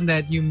one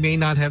that you may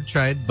not have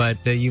tried,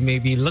 but you may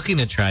be looking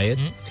to try it.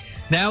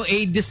 Now,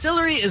 a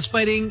distillery is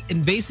fighting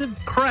invasive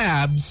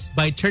crabs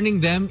by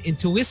turning them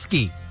into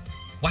whiskey.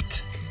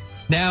 What?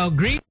 Now,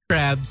 green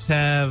crabs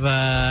have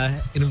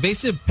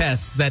invasive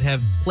pests that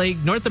have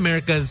plagued North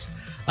America's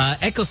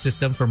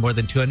ecosystem for more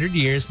than 200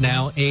 years.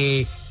 Now,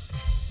 a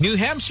New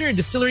Hampshire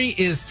distillery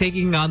is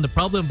taking on the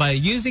problem by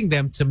using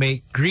them to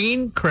make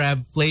green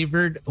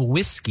crab-flavored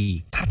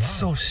whiskey. That's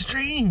so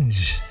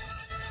strange.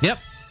 Yep.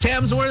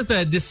 Tamsworth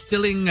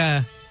distilling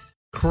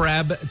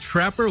crab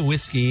trapper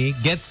whiskey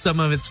gets some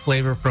of its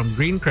flavor from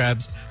green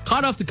crabs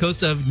caught off the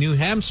coast of New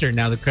Hampshire.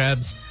 Now the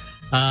crabs,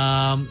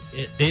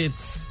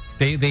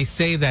 they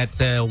say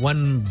that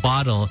one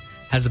bottle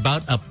has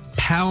about a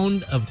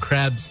pound of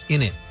crabs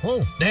in it.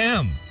 Oh,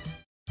 damn.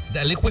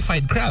 The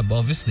liquefied crab,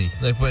 obviously.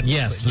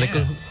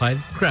 Liquefied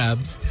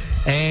crabs.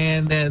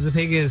 And the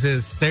thing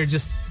is they're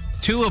just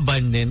too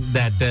abundant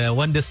that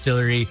one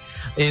distillery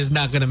is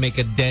not going to make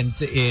a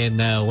dent in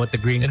what the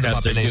green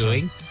crabs are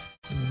doing.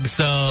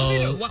 So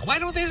why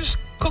don't they just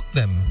cook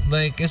them?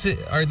 Like,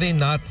 are they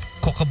not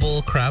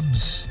cookable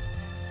crabs?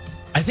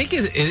 I think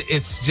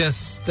it's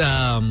just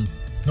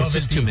it's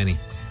just too many.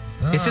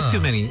 It's just too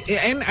many,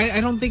 and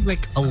I don't think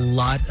like a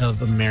lot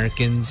of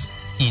Americans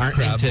aren't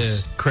crabs. into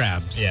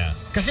crabs. Yeah,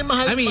 kasi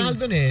mahal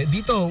dun eh.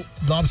 Dito,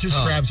 lobsters,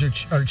 crabs are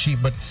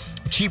cheap, but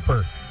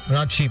cheaper.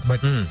 Not cheap,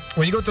 but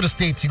when you go to the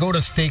States, you go to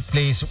a steak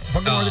place.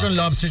 Pag order ng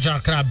lobster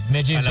tsaka crab,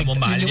 medyo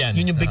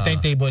yun yung big time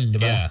table, di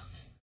ba? Yeah.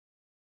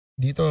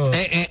 Dito,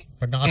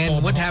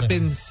 and what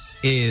happens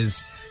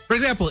is, for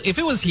example, if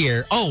it was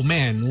here, oh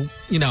man,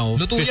 you know,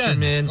 Luto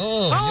fishermen.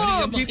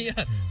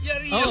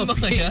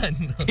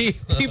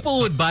 People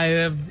would buy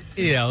them,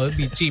 you know, it'd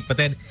be cheap. But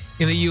then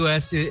in the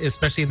US,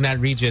 especially in that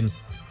region,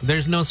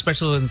 there's no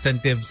special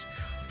incentives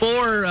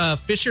for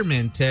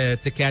fishermen to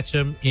catch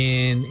them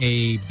in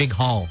a big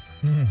haul.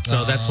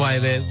 So that's why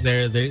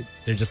they're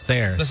just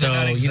there. That's so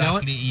not exactly you know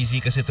what?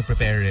 easy kasi to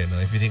prepare it. No?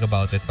 If you think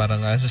about it,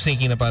 parang I was just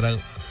thinking na parang,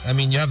 I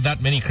mean, you have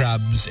that many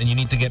crabs and you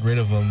need to get rid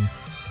of them.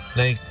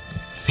 Like,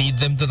 feed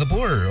them to the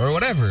poor or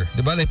whatever.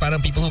 Diba? Like,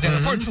 parang people who can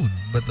afford food.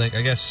 But like,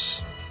 I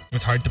guess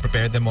it's hard to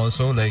prepare them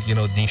also. Like, you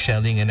know,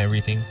 deshelling and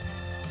everything.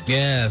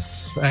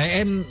 Yes,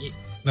 and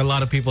a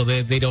lot of people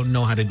they don't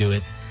know how to do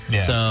it.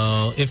 Yeah.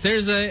 So if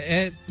there's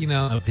a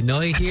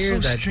Pinoy here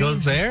that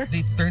goes there,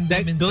 They turned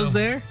them into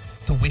there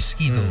to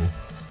whiskey though.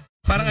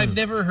 Parang I've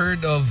never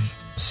heard of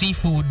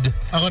seafood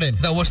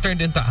that was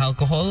turned into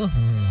alcohol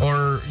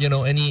or, you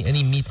know,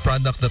 any meat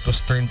product that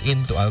was turned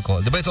into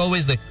alcohol. But it's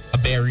always like a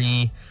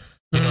berry,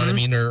 you know what I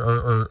mean,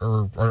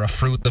 or a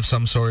fruit of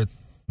some sort,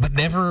 but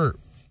never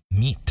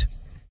meat.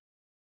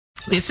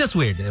 It's just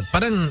weird.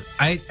 Parang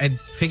I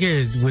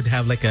figured it would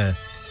have like a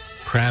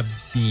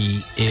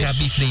crabby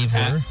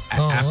flavor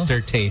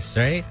aftertaste,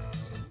 right?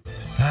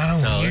 Parang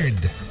weird.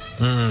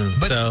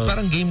 But so,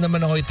 parang game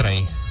naman ako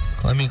i-try.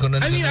 I mean,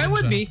 I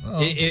would be.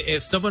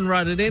 If someone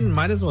brought it in,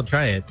 might as well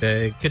try it.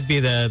 It could be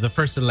the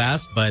first and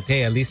last, but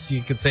hey, at least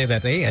you could say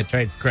that, hey, I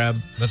tried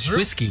crab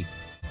whiskey.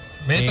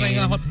 May try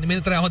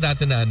ako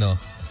dati na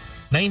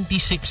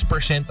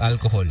 96%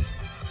 alcohol.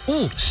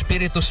 Ooh,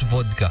 Spiritus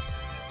vodka.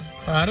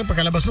 Parang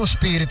pagkalabas mo,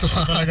 spiritus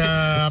na talaga.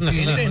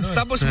 Intense.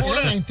 Tapos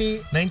mura.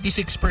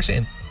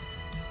 96%.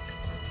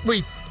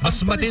 Wait.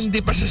 Mas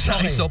matindi pa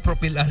sa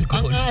isopropyl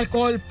alcohol. Ang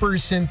alcohol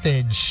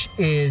percentage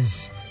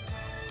is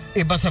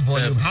iba sa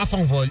volume. Half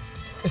ang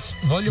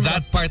volume.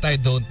 That part I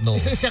don't know.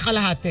 Isa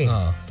kalahati.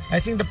 I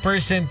think the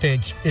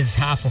percentage is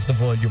half of the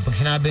volume. Pag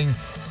sinabing,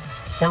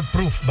 or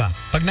proof ba?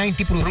 Pag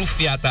 90 proof. Proof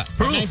yata.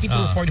 Pag 90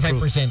 proof,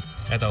 45%.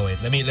 Eto,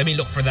 wait. Let me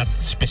look for that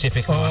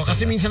specific.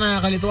 Kasi minsan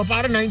nakakalito.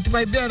 Parang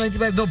 95 yan,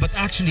 95. No, but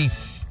actually,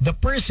 the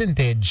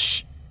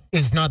percentage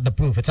is not the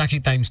proof. It's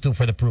actually times 2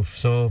 for the proof.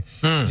 So,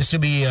 just to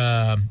be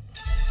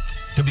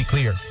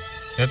clear.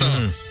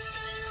 Ito.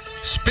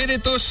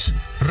 Spiritus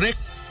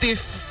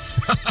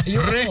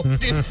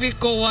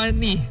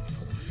Rectificowani.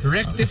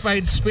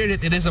 Rectified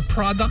spirit. It is a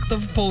product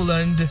of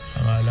Poland.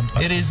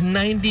 It is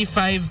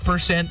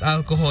 95%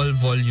 alcohol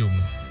volume.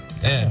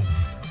 Yeah.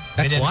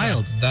 That's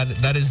wild.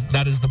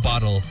 That is the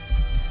bottle.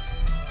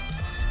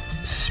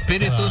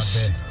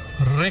 Spiritus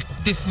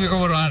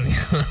Rectificowani.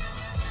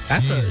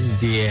 That's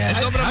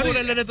sobrang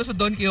mura lang ito sa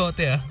Don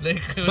Quixote.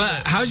 Like,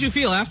 but how'd you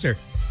feel after?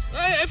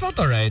 I felt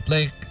alright.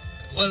 Like,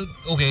 well,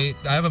 okay,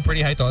 I have a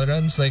pretty high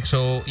tolerance. Like,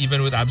 so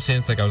even with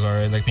absinthe, like I was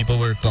alright. Like, people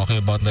were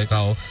talking about like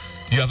how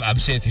you have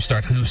absinthe, you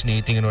start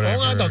hallucinating and whatever.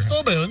 I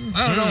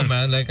don't know,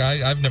 man. Like,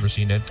 I've never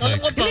seen it.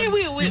 Like,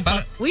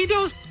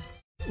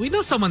 we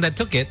know someone that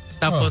took it.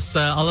 Tapos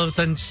all of a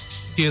sudden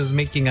she was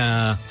making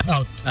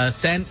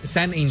sand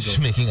angels. She's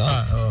making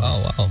out.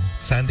 Oh wow,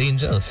 sand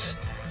angels.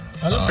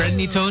 Friend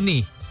ni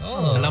Tony.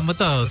 Alam mo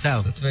to,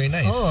 Sal. That's very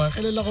nice.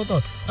 Kilala ko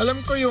to.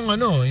 Alam ko yung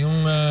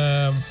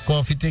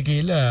coffee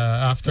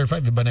tequila after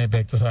 5, iba na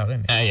epekto sa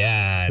akin.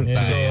 Ayan.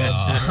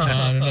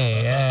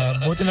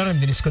 Buti na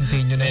rin,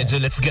 diniscontinue na. Medyo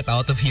let's get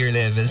out of here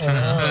levels na.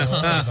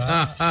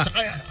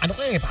 Tsaka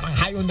parang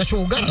high on the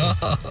sugar.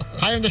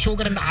 High on the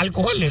sugar and the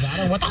alcohol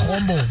Parang what a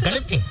combo.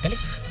 Galit.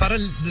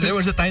 Parang there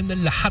was a time na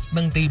lahat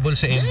ng table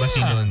sa embassy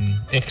nun,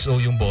 XO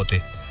yung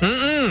bote.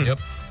 Yep.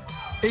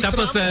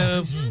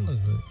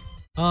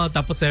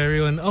 Tapos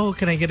everyone,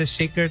 can I get a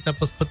shaker?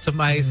 Tapos put some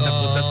ice.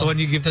 Tapos that's the one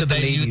you give to the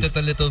ladies. Dilute it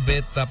a little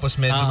bit. Tapos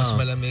medyo mas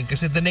malamig.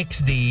 Kasi the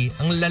next day,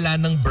 ang lala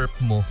ng burp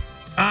mo.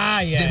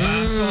 Yeah.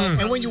 Diba? So,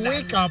 and when you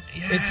wake up,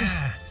 it's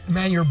just,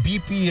 man, your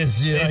BP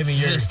is, you're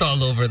just all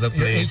over the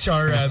place. Your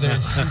HR rather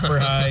is super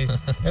high.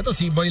 Ito,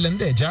 si Boy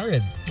Lande,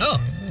 Jared.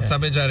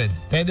 Sabi Jared.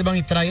 Pwede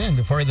bang itry yan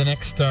before the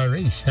next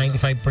race?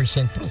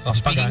 95% proof.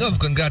 Speaking of,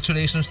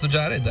 congratulations to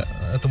Jared.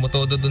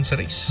 Tumutodo dun sa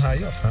race.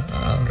 Hayop, ha?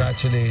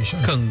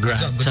 Congratulations.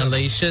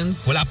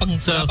 Congratulations. Wala pang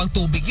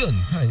tubig yun.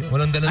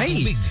 Walang dalang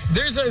tubig.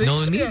 There used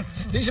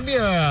to be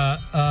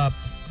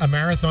a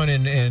marathon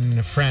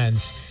in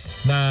France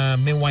na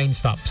may wine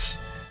stops.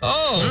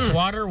 So it's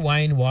water,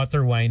 wine,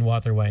 water, wine,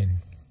 water,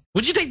 wine.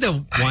 Would you take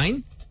the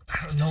wine?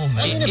 I don't know,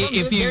 man. I mean,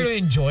 if I'm there to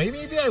enjoy,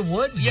 maybe I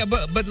would. Yeah,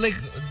 but like,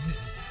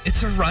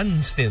 it's a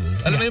run still.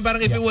 Alam mo,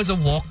 parang if it was a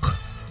walk,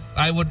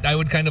 I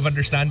would kind of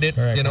understand it.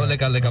 Correct,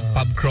 like a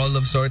pub crawl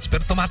of sorts.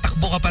 Pero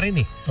tumatakbo ka pa rin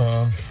eh.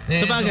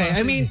 Sabagay,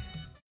 I mean,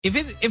 if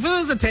it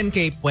was a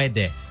 10K,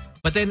 pwede.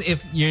 But then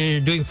if you're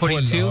doing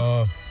 42,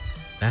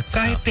 that's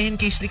kahit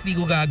 10K slick di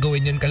ko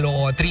gagawin yun,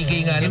 kaloko.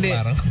 3K nga lang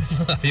parang.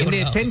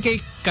 Hindi,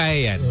 10K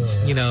kaya yan.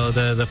 You know,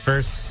 the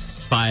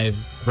first 5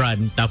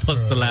 run,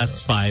 tapos the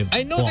last 5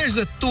 I know walk. there's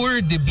a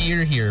Tour de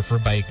Beer here for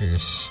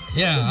bikers.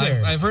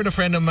 Yeah, I've heard a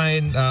friend of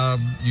mine,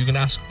 you can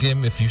ask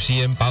him if you see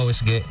him,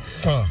 Pauisge.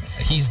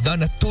 He's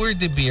done a Tour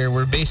de Beer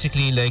where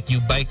basically like you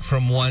bike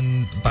from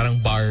one parang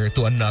bar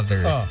to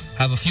another,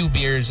 have a few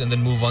beers and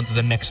then move on to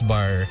the next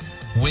bar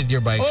with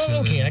your bikes.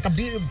 Oh, okay. Like a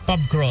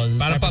pub crawl.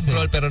 Parang pub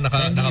crawl pero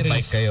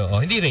naka-bike kayo. Oh,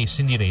 hindi race.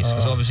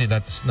 Because obviously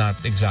that's not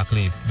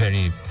exactly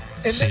very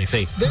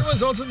safe. There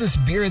was also this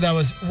beer that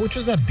was, which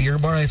was that beer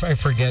bar? I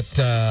forget,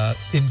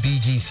 in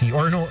BGC.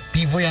 Or no,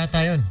 Pivo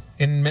yata yun.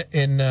 In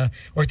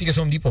Ortigas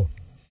Home Depot.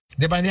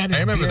 Diba? They had this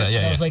I remember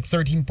beer that was like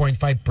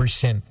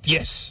 13.5%.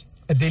 Yes.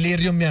 A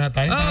delirium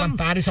yata. Parang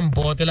paris ang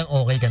bote lang,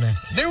 okay ka na.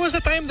 There was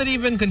a time that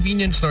even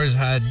convenience stores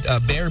had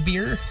bear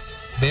beer.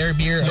 Bear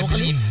beer, locally?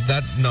 I believe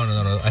that... No.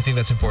 I think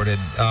that's imported.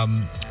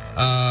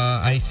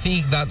 I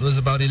think that was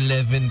about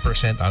 11%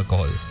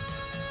 alcohol.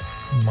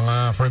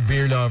 Mga for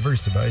beer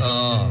lovers, diba?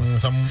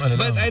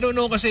 But I don't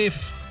know kasi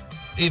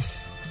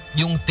if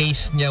yung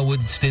taste niya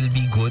would still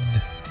be good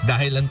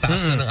dahil ang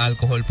taas na ng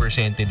alcohol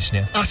percentage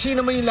niya.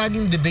 Actually naman yung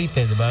laging debate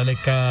diba?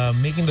 Like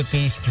making the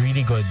taste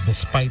really good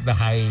despite the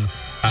high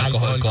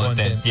alcohol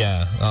content.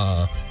 Yeah.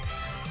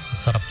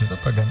 Sarap nito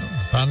pag ano.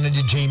 Parang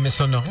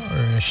na-Jameson ako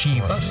or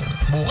Chivas.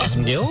 Bukas.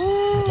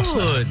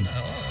 Yun.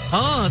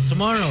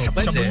 Tomorrow.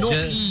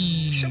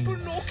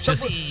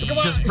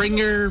 Just bring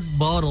your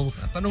bottles.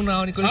 Tanong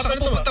na ako ni Kuya, saan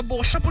pupunta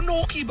bukas?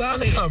 Shabunoki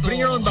ba? Bring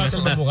your own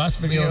bottle ba bukas?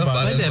 Bring your own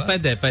bottle.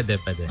 Pwede. Pwede.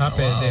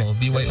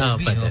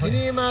 BYOB.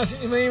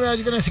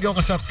 Imagine ko na sigaw ka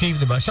sa cave,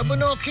 diba?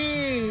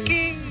 Shabunoki!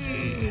 King!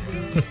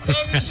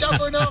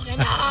 Shabunoki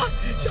na!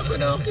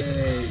 Shabunoki!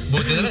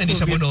 Buti na lang, hindi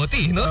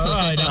Shabunoki, no?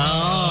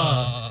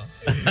 Oh,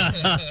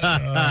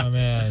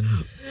 man.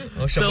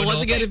 So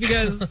once again, if you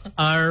guys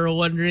are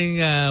wondering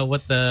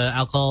what the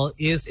alcohol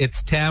is,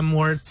 it's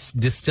Tamworth's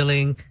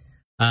Distilling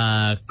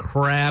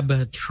Crab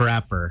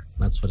Trapper.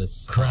 That's what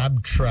it's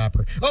Crab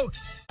Trapper. Oh,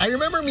 I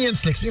remember me and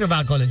Slick, speaking of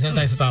alcohol, and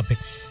tayo sa topic.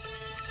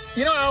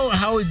 You know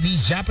how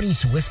these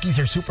Japanese whiskeys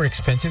are super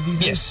expensive these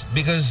days? Yes,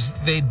 because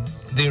they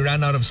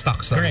ran out of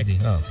stocks already.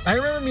 Correct. I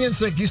remember me and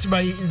Slick used to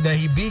buy the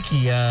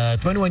Hibiki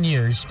 21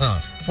 years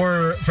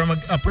from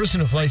a person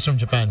who flies from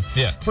Japan.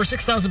 Yeah. For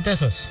 6,000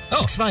 pesos.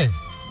 6,500.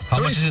 How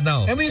much is it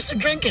now? And we used to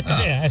drink it.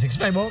 Kasi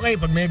 6,500. Okay,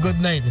 pag may good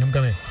night, inom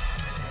kami.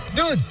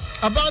 Dude,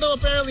 a bottle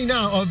apparently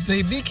now of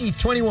the Hibiki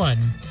 21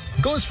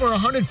 goes for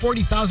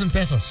 140,000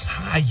 pesos.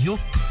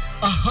 Hayop.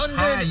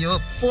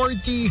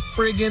 140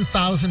 friggin'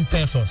 thousand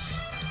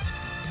pesos.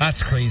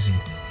 That's crazy.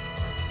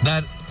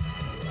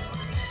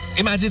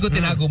 Imagine kung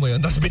tinago mo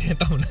yun, tapos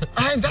binenta mo na.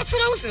 And that's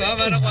what I was thinking.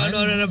 Parang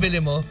ano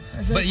nabili mo.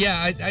 But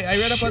yeah, I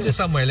read up on this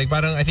somewhere. Like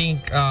parang I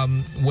think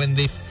when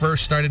they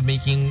first started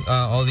making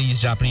all these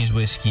Japanese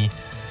whiskey,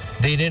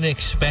 they didn't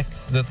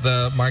expect that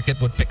the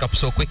market would pick up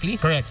so quickly.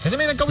 Correct. Kasi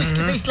may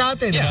nagka-whiskey face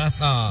lahat Yeah.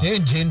 diba?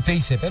 Ngayon, gin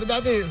face Pero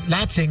dati,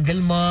 lahat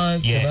single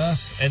malt, yes.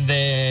 diba? And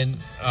then,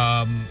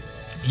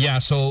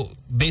 so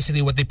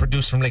basically what they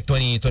produced from like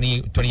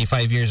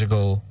 25 years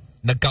ago,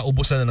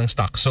 nagkaubusan na ng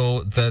stock.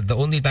 So the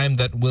only time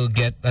that we'll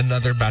get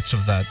another batch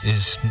of that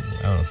is,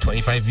 I don't know,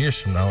 25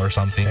 years from now or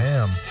something.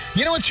 Damn.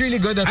 You know what's really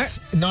good that's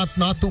not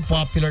too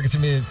popular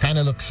kasi it kind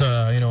of looks,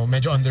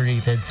 medyo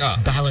underrated?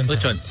 Ballantines.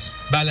 Which ones?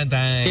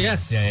 Ballantines.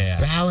 Yes. Yeah.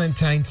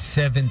 Ballantines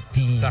 17.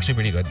 It's actually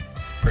pretty good.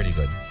 Pretty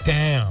good.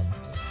 Damn.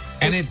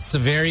 And it's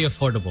very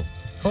affordable.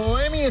 Oh,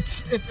 I mean,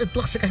 it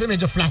looks kasi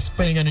medyo flask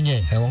pa yung ano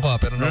niya eh. Ewan ko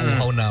pero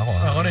nauuhaw na ako.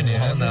 Ako rin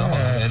eh. Nauuhaw na ako.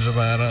 Medyo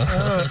parang...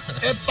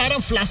 parang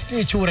flask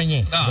yung itsura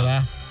niya eh.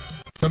 Diba?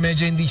 So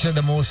medyo hindi siya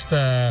the most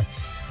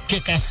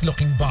kick-ass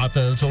looking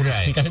bottle, so to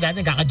speak. Kasi dati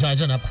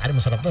kaka-judge na, pare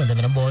masarap to.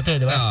 Ganda ng bote,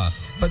 diba?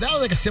 But that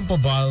was like a simple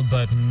bottle,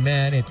 but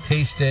man, it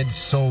tasted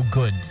so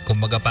good.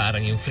 Kumbaga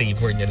parang yung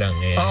flavor niya lang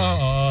eh.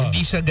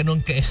 Hindi siya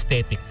ganun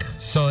ka-aesthetic.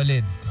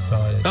 Solid.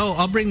 Oh,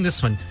 I'll bring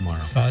this one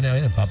tomorrow.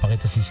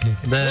 Papakita si Slick.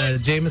 The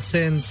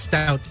Jameson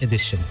Stout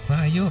Edition.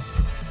 Ayop.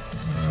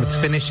 It's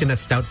finished in a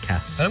stout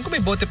cask. Alam ko may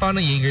bote pa ako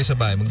ng Jaeger sa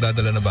bahay.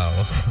 Magdadala na ba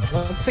ako?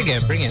 Sige,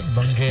 bring it.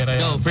 Banggera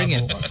Go, bring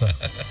it.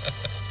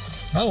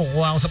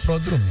 Kuha ako sa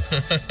prod room.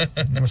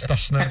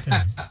 Mustache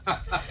natin.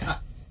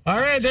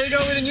 Alright, there you go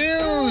with the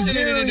news.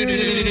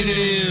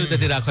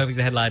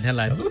 The headline.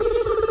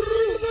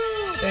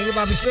 Thank you,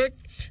 Papi Slick.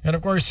 And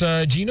of course,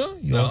 Gino,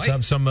 you also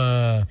have some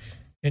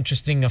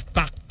interesting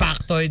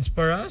factoids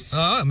for us.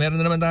 Meron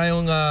na naman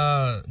tayong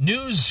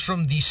news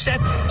from the set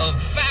of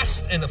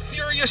Fast and the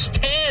Furious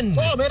 10.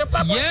 Oh, meron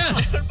pa. Yeah.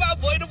 Meron pa.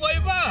 Buhay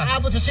pa.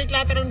 Abot sa shake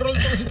lahat ng roll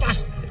ko si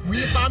Fast.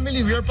 We are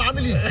family.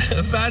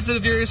 Fast and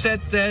the Furious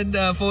set 10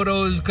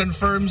 photos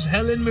confirms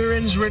Helen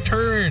Mirren's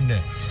return.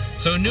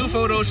 So new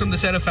photos from the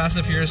set of Fast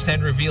and Furious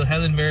 10 reveal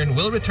Helen Mirren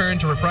will return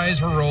to reprise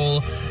her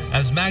role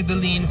as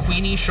Magdalene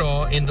Queenie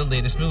Shaw in the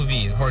latest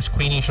movie. Of course,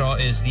 Queenie Shaw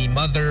is the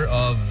mother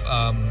of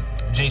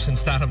Jason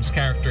Statham's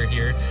character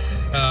here.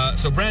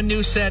 So brand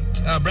new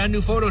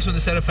photos from the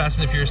set of Fast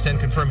and Furious 10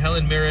 confirm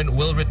Helen Mirren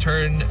will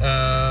return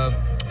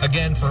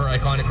again for her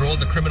iconic role.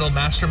 The criminal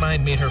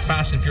mastermind made her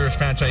Fast and Furious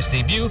franchise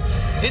debut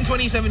in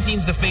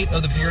 2017's The Fate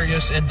of the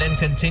Furious and then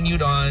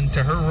continued on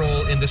to her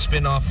role in the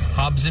spin-off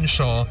Hobbs and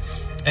Shaw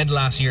and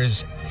last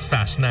year's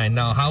Fast 9.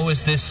 Now, how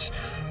is this,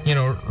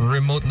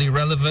 remotely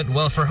relevant?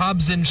 Well, for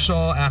Hobbs and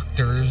Shaw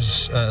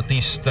actors, at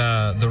least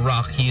The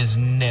Rock, he is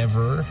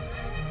never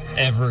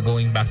ever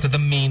going back to the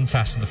main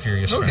Fast and the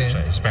Furious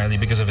franchise, apparently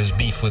because of his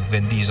beef with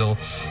Vin Diesel.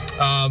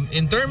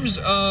 In terms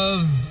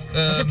of...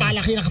 Kasi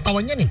palaki na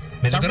katawan yan eh.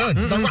 Medyo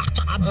ganun. The Rock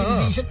tsaka Vin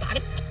Diesel,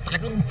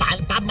 talagang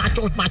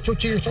macho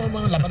chicho ang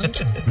mga labanan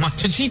dyan.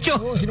 Macho chicho?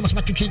 Oo, sino mas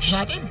macho chicho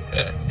sa atin?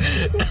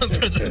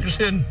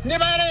 Production. Hindi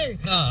pare,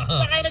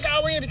 baka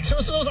nag-aaway. So,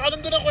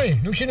 nandun ako eh.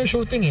 Nung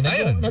sinushooting eh.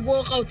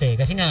 Nag-walkout eh.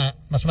 Kasi nga,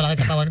 mas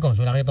malaki katawan ko.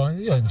 Mas malaki katawan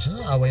ko yun. So,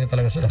 away na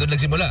talaga sila. Doon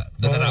nagsimula.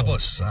 Doon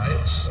natapos.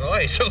 Ayos.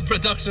 Okay, so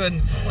production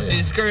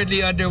is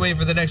currently underway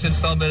for the next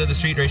installment of the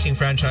street racing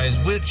franchise,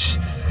 which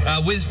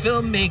with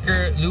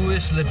filmmaker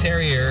Louis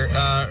Leterrier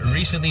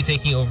recently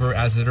taking over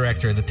as the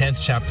director. The 10th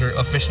chapter,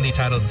 officially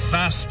titled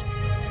Fast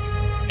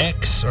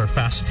X or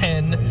Fast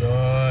 10,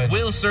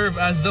 will serve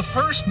as the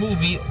first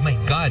movie, my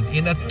God,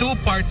 in a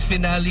 2-part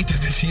finale to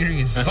the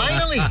series.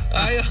 Finally!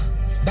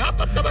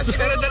 Dapat naman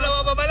siguro. Pero dalawa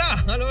pa pala.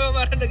 Alam mo,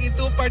 parang naging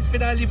 2-part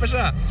finale pa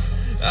siya.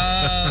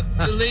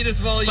 The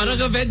latest volume. Parang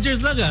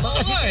Avengers lang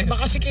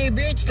Baka si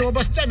KBH,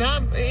 lumabas dyan ha.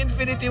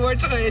 Infinity War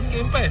tsaka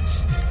Endgame pa eh.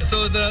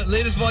 So the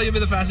latest volume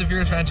of the Fast and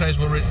Furious franchise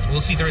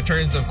will see the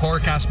returns of core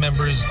cast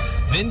members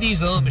Vin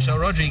Diesel, Michelle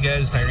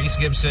Rodriguez, Tyrese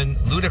Gibson,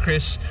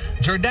 Ludacris,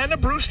 Jordana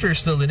Brewster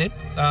still in it,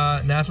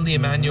 Nathalie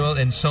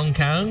Emmanuel, and Sung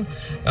Kang.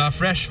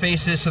 Fresh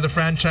faces to the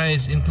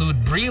franchise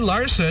include Brie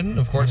Larson,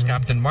 of course,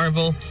 Captain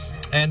Marvel,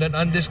 and an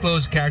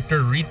undisclosed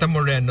character, Rita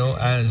Moreno,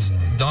 as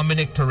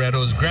Dominic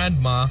Toretto's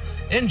grandma,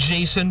 and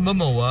Jason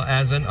Momoa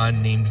as an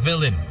unnamed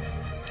villain.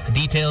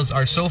 Details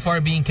are so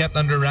far being kept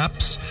under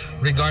wraps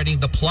regarding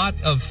the plot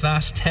of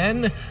Fast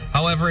 10.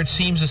 However, it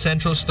seems the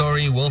central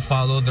story will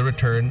follow the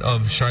return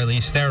of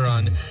Charlize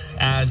Theron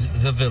as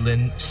the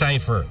villain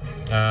Cypher.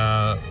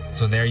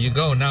 So there you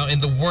go. Now, in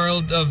the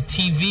world of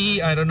TV,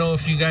 I don't know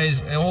if you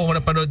guys, kung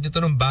napanood nito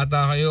nung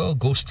bata kayo,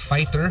 Ghost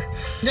Fighter.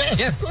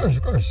 Yes.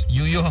 Of course.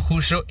 Yu Yu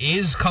Hakusho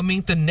is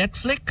coming to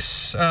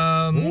Netflix.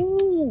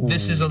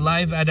 This is a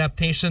live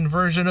adaptation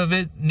version of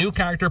it. New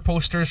character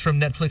posters from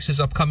Netflix's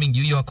upcoming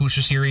Yu Yu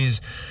Hakusho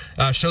series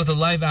show the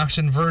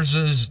live-action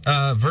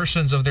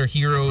versions of their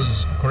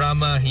heroes,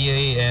 Kurama,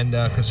 Hiei, and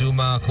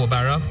Kazuma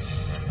Kuwabara.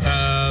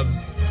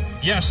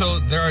 So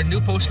there are new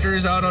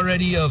posters out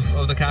already of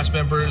the cast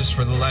members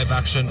for the live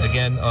action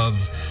again of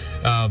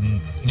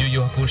Yu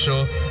Yu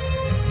Hakusho.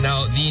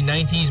 Now, the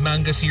 90s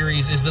manga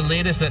series is the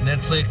latest that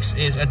Netflix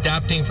is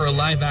adapting for a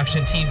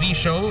live-action TV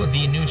show.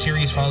 The new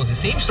series follows the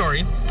same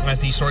story as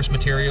the source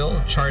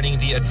material, charting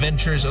the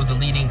adventures of the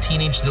leading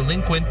teenage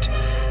delinquent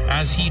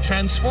as he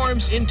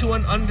transforms into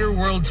an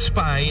underworld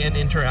spy and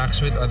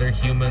interacts with other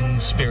human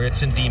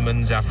spirits and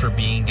demons after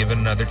being given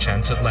another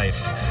chance at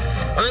life.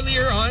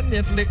 Earlier on,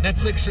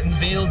 Netflix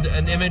unveiled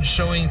an image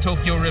showing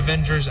Tokyo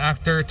Revengers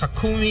actor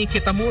Takumi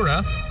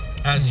Kitamura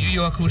as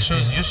Yu Yu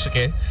Hakusho's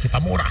Yusuke.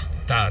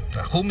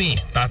 Takumi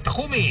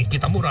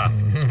Kitamura,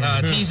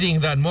 teasing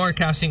that more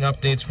casting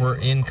updates were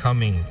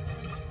incoming.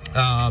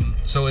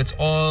 So it's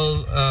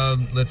all,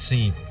 let's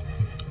see.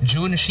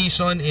 Jun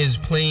Shison is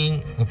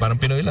playing, parang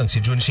Pinoy lang, si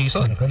Jun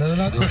Shison.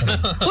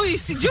 Uy,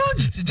 si Jun!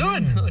 Si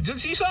Jun! Jun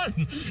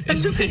Shison!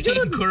 Is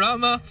playing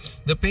Kurama,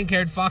 the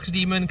pink-haired fox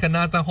demon.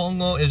 Kanata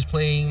Hongo is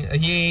playing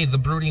Hiei, the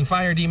brooding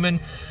fire demon,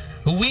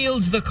 who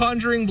wields the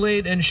conjuring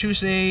blade, and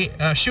Shuhei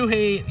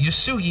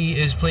Yusugi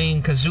is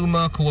playing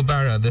Kazuma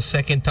Kuwabara, the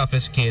second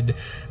toughest kid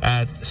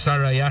at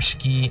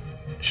Sarayashiki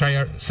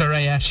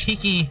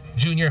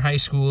Junior High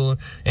School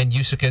and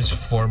Yusuke's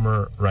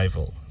former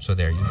rival. So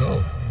there you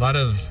go.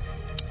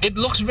 It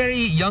looks very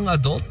young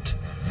adult.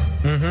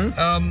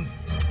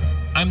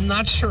 I'm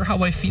not sure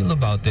how I feel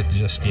about it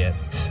just yet.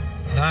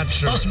 Not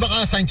sure. Tapos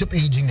baka signs of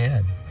aging na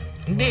yan.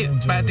 Hindi,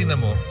 tingnan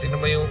mo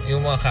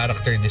yung mga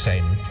character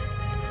design.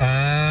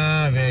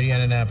 Very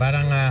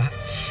parang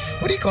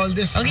what do you call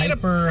this?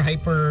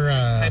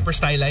 Hyper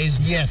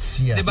stylized. Yes.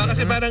 Diba?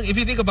 Kasi parang if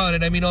you think about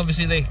it, I mean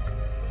obviously like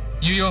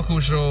Yu Yu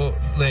Hakusho,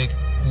 like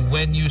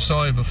when you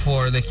saw it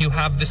before, like you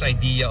have this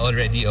idea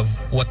already of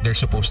what they're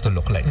supposed to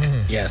look like.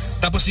 Yes.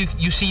 Tapos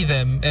you see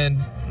them, and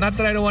not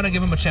that I don't want to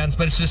give them a chance,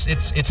 but it's just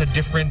it's a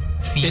different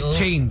feel. It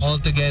changed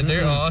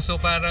altogether. So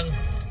parang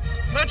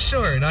not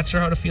sure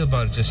how to feel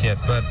about it just yet.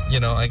 But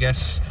I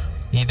guess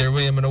either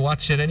way, I'm gonna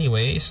watch it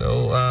anyway.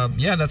 So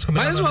that's coming.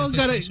 Might as well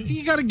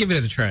you gotta give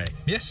it a try.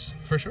 Yes,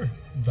 for sure.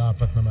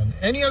 Dapat naman.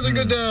 Any other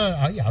good?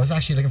 I was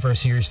actually looking for a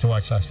series to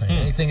watch last night.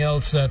 Anything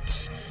else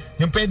that's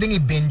yung pwedeng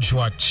i-binge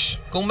watch?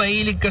 Kung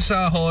mahilig ka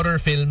sa horror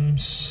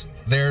films,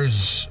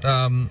 there's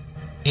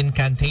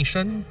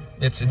Incantation.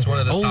 It's one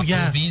of the top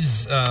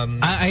movies.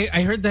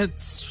 I heard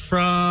that's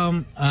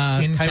from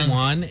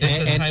Taiwan.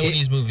 It's a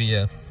Taiwanese movie,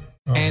 yeah.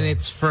 And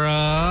it's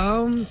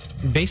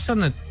based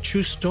on a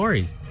true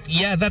story.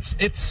 Yeah,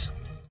 it's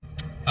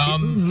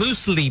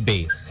loosely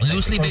based.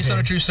 Loosely based on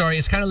a true story.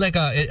 It's kind of like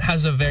it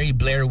has a very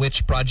Blair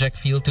Witch Project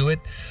feel to it,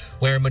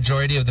 where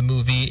majority of the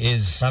movie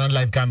is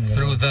live camera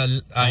through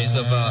the eyes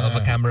of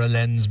a camera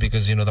lens,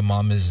 because the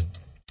mom is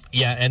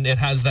and it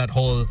has that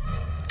whole,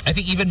 I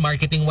think even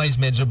marketing wise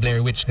medyo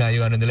Blair Witch nga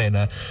yung nila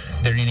na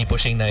they're really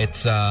pushing na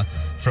it's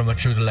from a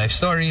true to life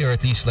story, or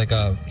at least like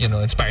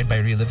inspired by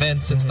real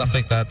events and stuff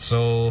like that.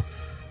 So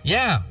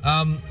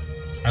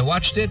I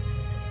watched it.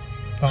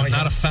 I'm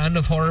not a fan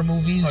of horror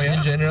movies in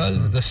general.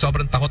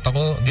 Sobrang takot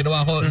ako.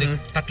 Ginawa ko,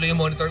 tatlo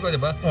yung monitor ko, di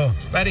ba?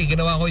 Pare,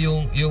 ginawa ko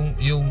yung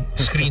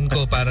screen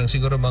ko parang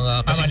siguro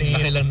mga kasi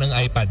laki lang ng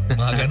iPad.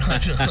 Mga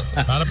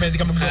gano'n. Para pwede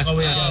ka mag-look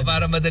away.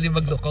 Para madali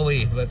mag-look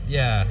away. But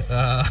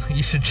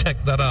you should check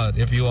that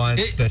out if you want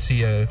to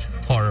see a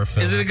horror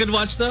film. Is it a good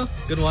watch though?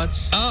 Good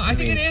watch? I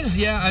think it is.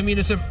 Yeah, I mean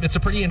it's a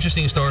pretty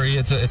interesting story.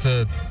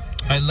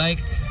 I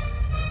like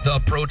the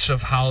approach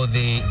of how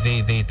they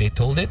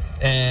told it,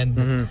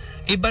 and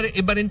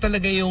iba rin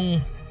talaga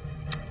yung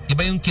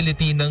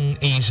kiliti ng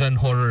Asian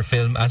horror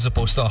film as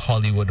opposed to a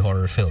Hollywood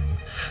horror film.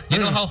 You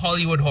know how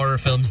Hollywood horror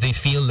films, they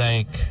feel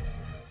like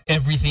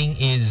everything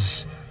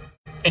is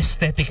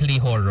aesthetically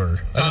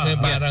horror. Alam mo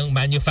yung parang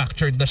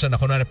manufactured na siya na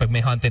kunwari pag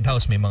may haunted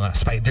house, may mga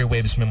spider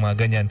webs, may mga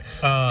ganyan.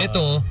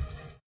 Ito,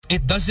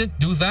 it doesn't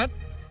do that.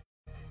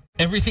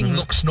 Everything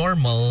looks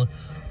normal.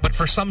 But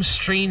for some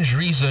strange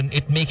reason,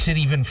 it makes it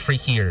even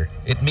freakier.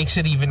 It makes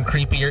it even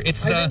creepier.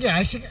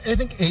 I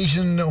think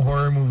Asian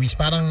horror movies,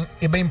 parang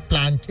iba yung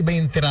plan, iba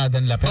yung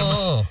tirada nila.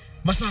 Pero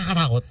mas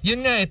nakakatakot.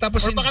 Yun nga eh.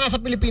 Tapos or baka nasa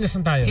Pilipinas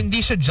na tayo.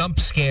 Hindi siya jump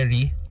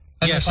scary.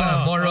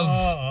 More of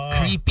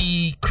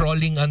creepy,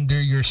 crawling under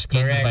your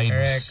skin vibes.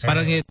 Correct.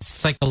 Parang it's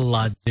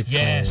psychological.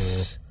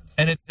 Yes.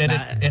 And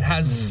it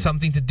has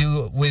something to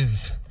do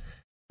with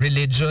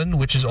religion,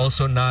 which is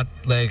also not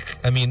like,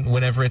 I mean,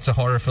 whenever it's a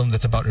horror film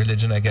that's about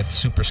religion, I get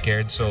super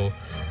scared. So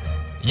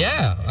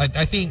I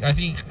think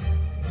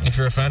if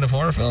you're a fan of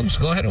horror films,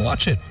 go ahead and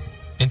watch it.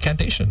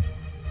 Incantation.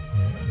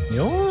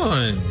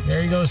 Yun.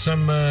 There you go,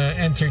 some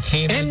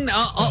entertainment. And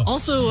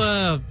also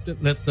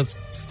that's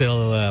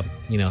still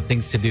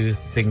things to do,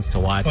 things to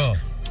watch.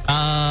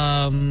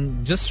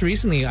 Just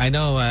recently, I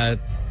know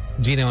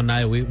Gino and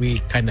I, we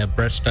kind of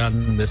brushed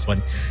on this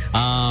one.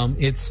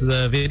 It's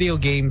the video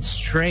game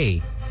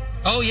Stray.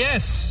 Oh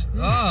yes.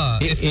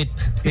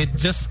 It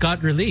just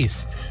got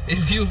released.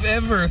 If you've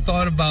ever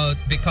thought about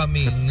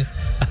becoming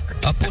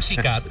a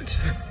pussycat,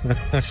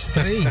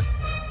 Stray.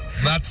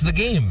 That's the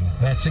game.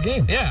 That's the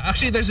game. Yeah,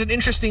 actually there's an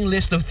interesting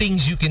list of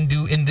things you can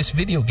do in this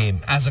video game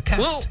as a cat.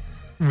 Whoa,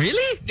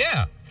 really?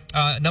 Yeah.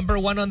 Number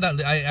one on that,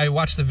 I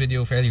watched the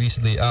video fairly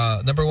recently.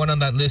 Number one on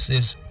that list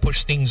is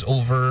push things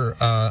over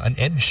an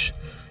edge.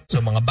 So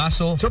mga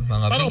baso,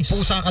 mga parang vase.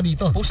 Pusa ka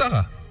dito. Pusa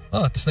ka.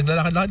 Tapos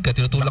naglalakad-lakad ka,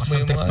 tinutulak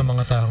mo yung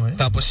mga tao ngayon.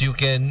 Tapos you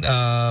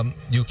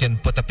can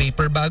put a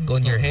paper bag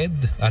on your head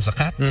as a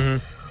cat.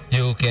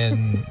 You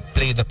can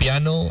play the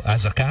piano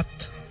as a cat.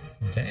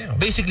 Damn.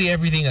 Basically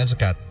everything as a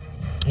cat.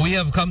 We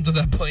have come to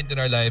that point in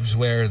our lives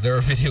where there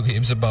are video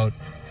games about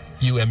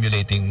you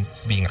emulating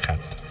being a cat.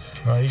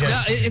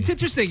 It's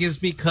interesting is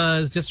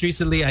because just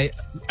recently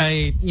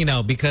I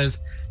because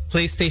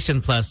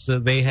PlayStation Plus,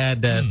 they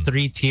had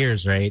 3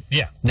 tiers, right?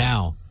 Yeah.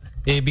 Now,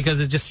 because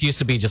it just used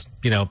to be just,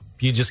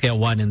 you just get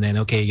one and then,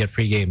 okay, you get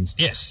free games.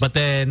 Yes. But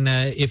then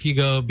if you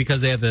go,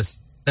 because they have the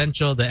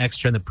Essential, the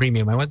Extra, and the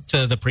Premium. I went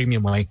to the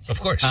Premium way.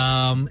 Of course.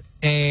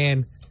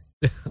 And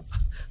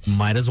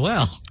might as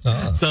well.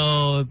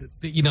 So,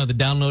 the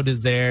download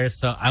is there.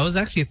 So I was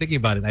actually thinking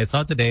about it. I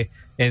saw it today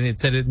and it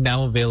said it's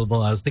now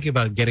available. I was thinking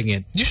about getting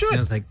it. You should. And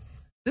I was like,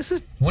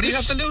 what do you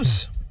have to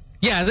lose?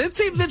 Yeah, that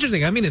seems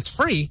interesting. I mean, it's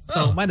free,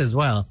 so might as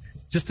well.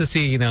 Just to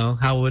see,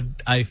 how would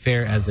I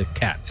fare as a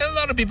cat. And a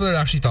lot of people are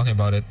actually talking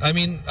about it. I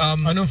mean,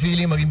 anong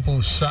feeling maging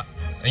pusa?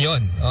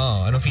 Ayun.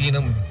 Anong feeling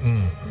ng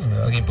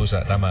maging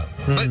pusa? Tama.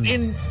 But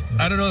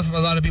I don't know if a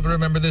lot of people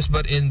remember this,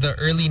 but in the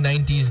early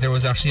 90s, there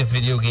was actually a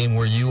video game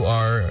where you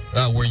were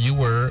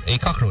a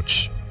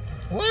cockroach.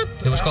 What?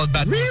 It was called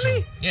Bad Mojo.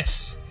 Really?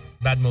 Yes.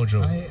 Bad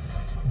Mojo. I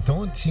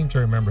don't seem to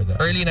remember that.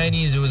 Early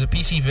 90s, it was a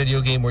PC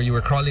video game where you were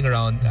crawling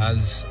around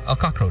as a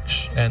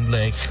cockroach. And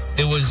like,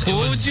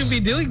 what would you be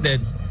doing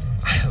then?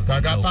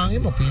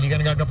 Gagapangin mo, pili ka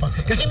na gagapang.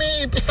 Kasi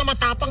may ipis na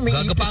matapang, may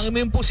ipis. Gagapangin mo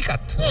yung pussycat.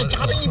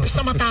 Tsaka may ipis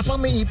na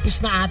matapang, may ipis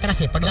na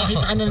atras eh. Pag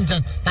nakita ka na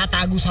dyan,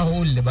 tatago sa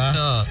hole, di ba?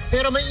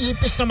 Pero may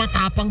ipis na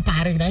matapang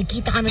pare,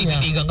 nakikita ka na niya.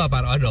 Tititigan ka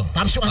para ano?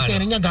 Tapos yung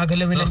antena niya,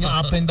 gagalawin lang yung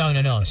up and down,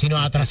 sino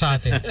atras sa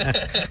atin.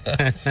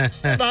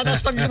 Diba?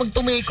 Tapos pag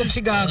mag-tumake off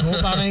si Gago,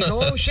 parang ikaw,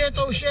 oh shit.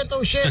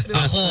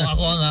 Diba?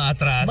 Ako ang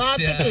atras.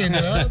 Matik eh,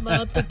 diba?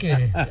 Matik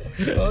eh.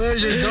 Well,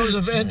 there's your dose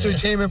of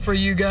entertainment for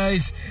you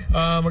guys.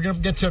 We're gonna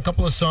get to a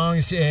couple of songs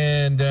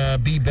and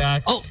be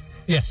back. Oh,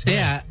 yes.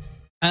 Yeah.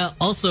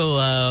 Also,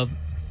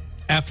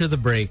 after the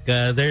break,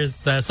 there's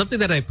something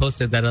that I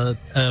posted that a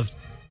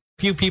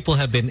few people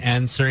have been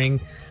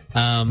answering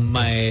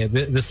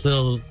this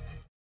little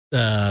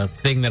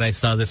thing that I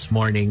saw this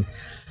morning.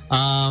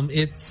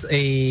 It's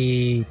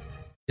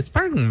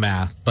parang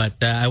math, but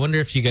I wonder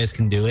if you guys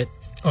can do it.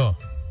 Oh,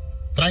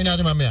 try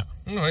natin mamaya.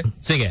 Okay.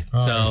 Sige.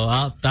 So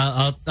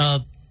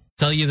I'll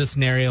tell you the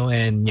scenario,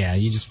 and yeah,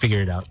 you just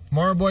figure it out.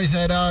 More Boys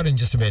Night Out in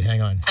just a bit.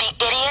 Hang on. The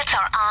idiots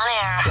are on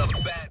air.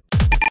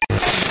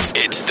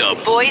 It's the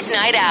Boys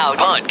Night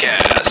Out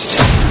Podcast.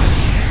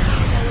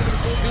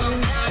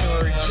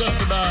 We're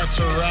just about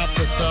to wrap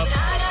this up.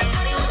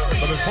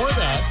 But before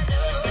that,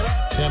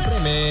 siyempre,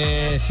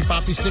 si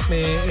Papi Stick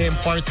may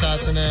impart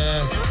sa atin na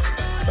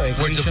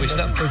Words of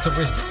wisdom.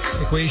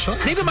 Equation.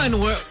 Hindi naman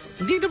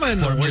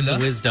words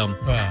of wisdom.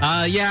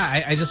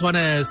 Yeah, I just want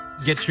to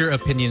get your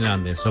opinion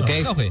on this,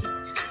 okay? Okay.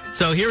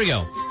 So here we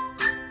go.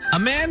 A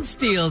man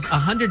steals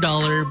 $100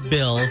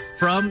 bill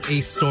from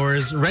a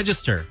store's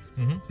register.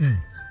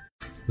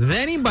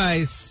 Then he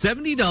buys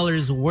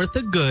 $70 worth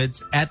of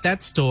goods at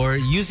that store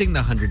using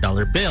the $100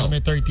 bill. May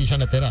 30 siya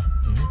natira.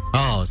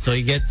 Oh, so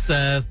he gets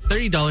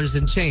 $30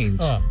 in change.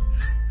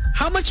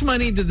 How much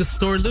money did the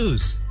store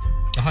lose?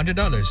 $100.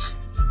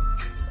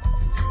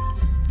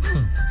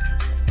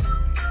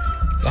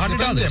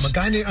 $100.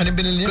 Magkano anong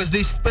binili niya? Because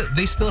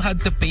they still had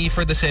to pay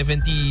for the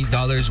 $70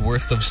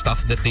 worth of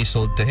stuff that they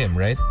sold to him,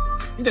 right?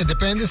 Hindi,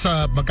 depende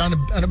sa magkano,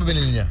 ano ba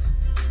binili niya?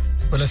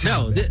 Wala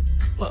No, they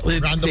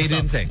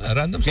didn't say.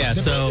 Random stuff. Yeah,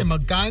 so depende,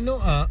 magkano,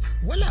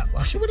 wala.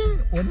 Actually,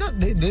 wala.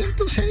 They didn't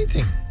lose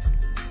anything.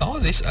 Oh,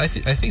 I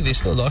think they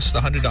still lost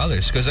 $100.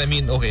 Because I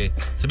mean, okay,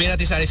 sabihin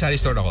natin sari-sari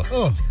store ako.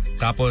 Oh.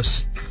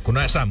 Tapos,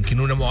 kunwari Sam,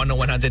 kinuna mo ako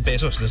ng 100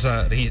 pesos dun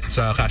sa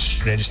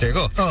cash register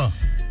ko. Oh.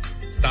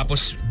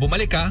 Tapos,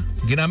 bumalik ka,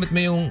 ginamit mo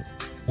yung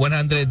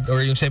 100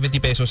 or yung 70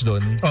 pesos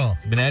doon. Oh.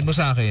 Binayad mo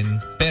sa akin,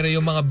 pero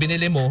yung mga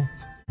binili mo,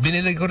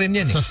 binili ko rin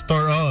yan eh. Sa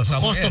store, sa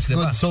cost of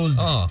goods sold,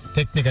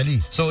 technically.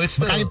 So it's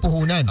still... Magkano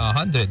puhunan?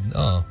 100,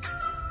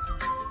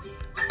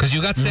 Because you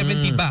got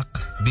 70 back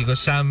because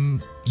Sam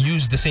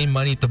used the same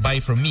money to buy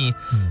from me,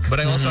 but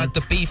I also had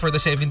to pay for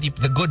the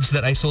goods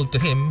that I sold to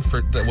him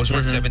that was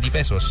worth 70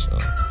 pesos.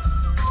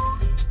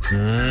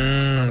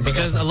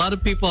 Because a lot of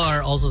people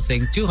are also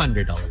saying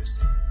 $200.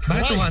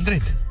 Bakit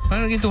 200?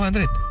 Paano naging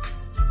 200?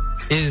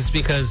 Is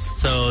because,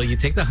 so you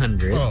take the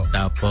 100,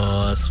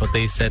 tapos what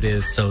they said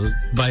is, so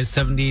buy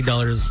 $70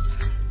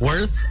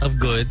 worth of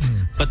goods,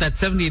 but that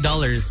 $70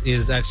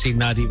 is actually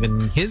not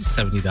even his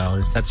 $70.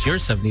 That's your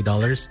 $70.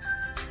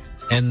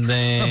 And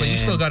then... No, but you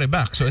still got it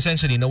back. So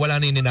essentially, nawala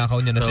na yung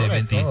ninakaw niya na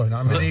 70. Oh,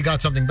 I mean, they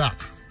got something back.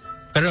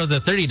 Pero the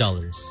 $30,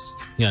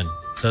 yun.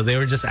 So they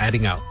were just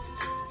adding out.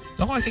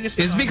 No, I think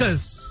it's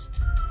because...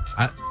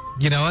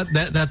 you know what?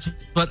 That's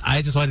what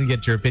I just wanted to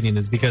get your opinion,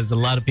 is because a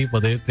lot of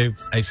people,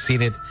 I've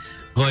seen it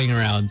going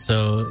around.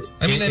 So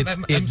I mean,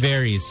 it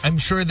varies. I'm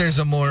sure there's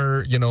a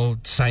more,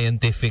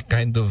 scientific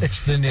kind of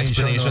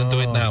explanation to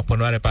it na.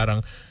 Kunwari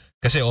parang,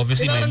 kasi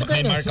obviously may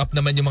markup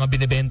naman yung mga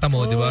binibenta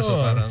mo, di ba? So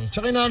parang...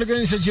 Tsaka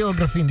inalagay sa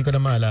geography, hindi ko na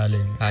maalala.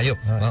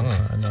 Ayop.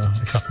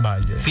 Exact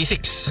value.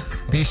 Physics.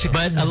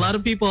 But a lot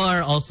of people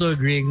are also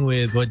agreeing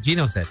with what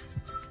Gino said.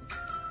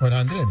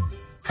 100.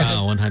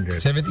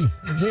 100. 70.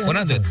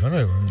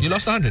 100. You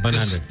lost 100.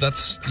 100.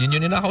 That's, yun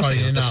yung ninakaw sa'yo.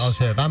 Yun yung ninakaw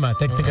sa'yo. Tama,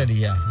 technically,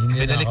 yeah.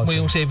 Binalik mo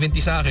yung 70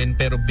 sa akin,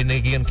 pero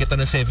binigyan kita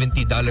ng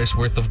 $70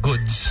 worth of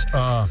goods.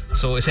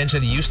 So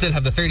essentially, you still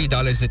have the $30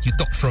 that you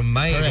took from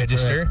my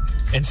register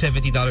and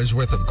 $70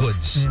 worth of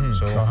goods.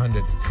 So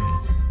 100.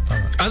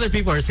 Other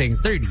people are saying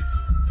 30.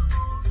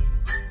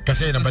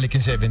 Kasi nabalik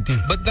yung 70.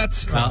 But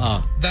that's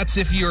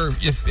if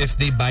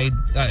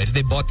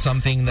they bought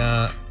something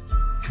na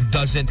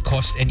doesn't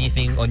cost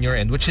anything on your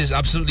end, which is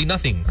absolutely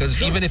nothing.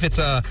 Because even if it's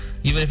a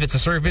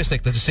service,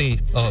 like let's just say,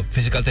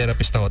 physical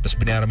therapist ako, tapos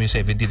binayaran mo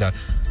yung $70,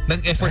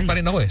 nag-effort pa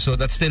rin ako eh. So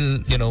that's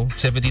still,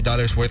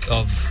 $70 worth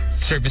of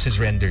services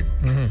rendered.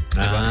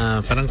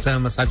 Diba? Parang sa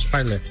massage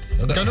parlor.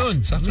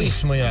 Ganun.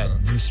 Mismo yan.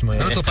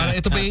 Ano to? Parang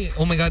ito ba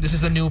oh my God, this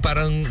is the new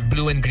parang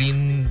blue and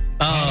green.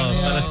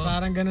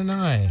 Parang ganun na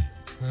nga eh.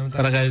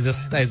 But I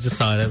just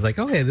saw it. I was like,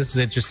 okay, this is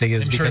interesting.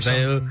 It's because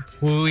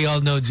we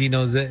all know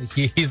Gino's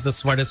he's the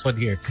smartest one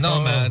here.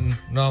 No man,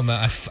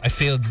 I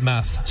failed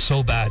math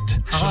so bad.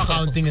 Ako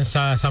accounting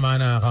sa sama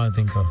na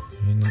accounting ko.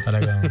 Yun yung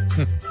talagang.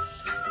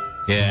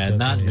 Yeah,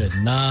 not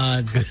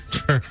good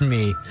for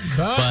me.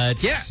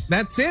 But yeah,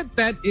 that's it.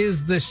 That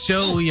is the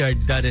show. We are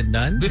done and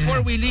done. Before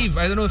we leave,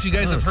 I don't know if you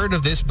guys have heard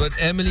of this, but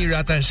Emily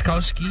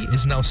Ratajkowski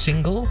is now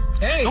single.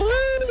 Hey!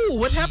 Oh,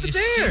 what happened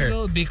there?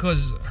 Single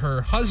because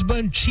her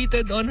husband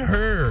cheated on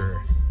her.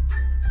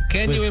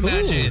 Can you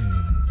imagine?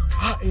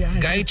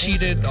 Guy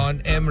cheated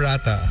on M.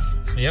 Rata.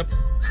 Yep.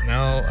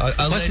 Now,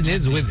 the question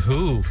is with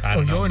who?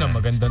 Yun ang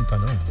magandang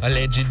tanong.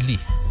 Allegedly.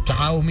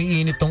 Tsaka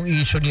umiinit tong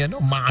issue niya,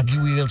 Maggie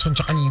Wilson,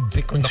 tsaka ni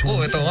Vic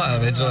Consuelo. Ito nga,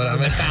 medyo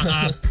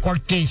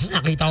court case,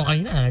 nakita ko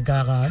kanina,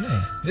 nagkakaano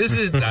eh. This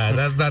is,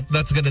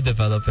 that's gonna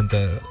develop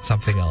into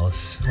something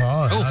else.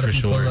 Oh, for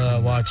sure.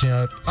 Watching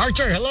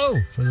Archer, hello!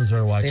 For those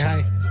who are watching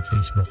on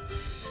Facebook.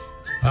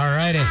 All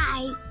righty.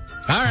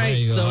 All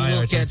right, so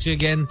we'll catch you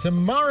again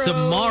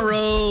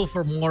tomorrow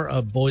for more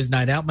of Boys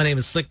Night Out. My name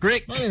is Slick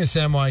Rick. My name is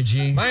Sam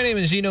YG. My name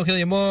is Gino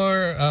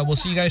Killiamore. We'll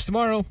see you guys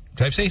tomorrow.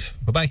 Drive safe.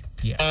 Bye-bye.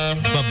 Yeah.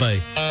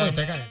 Bye-bye. Oh,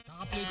 teka.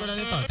 Kakaplay ko na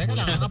nito. Teka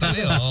lang.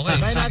 Okay.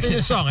 Try natin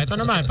yung song. Ito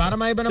naman. Para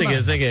maiba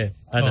naman. Sige.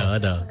 Ano.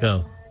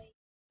 Go.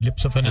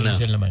 Lips of an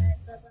Angel naman.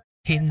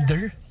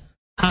 Hinder?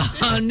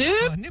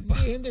 Hanip?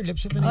 Hinder.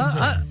 Lips of an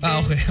Angel.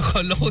 Okay.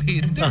 Akala ko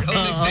hinder.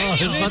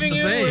 Leaving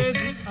you with...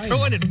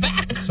 Throwing it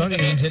back. Sorry,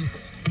 Angel.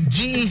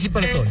 G-Easy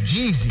pala to.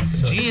 G-Easy.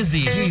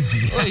 Jeezy.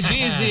 Oy,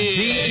 Jeezy.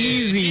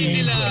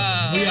 Jeezy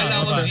lang.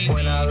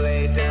 When I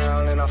lay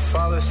down and I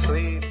fall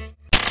asleep.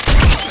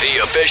 The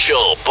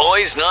official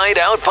Boys Night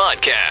Out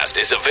podcast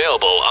is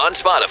available on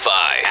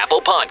Spotify,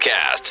 Apple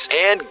Podcasts,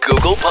 and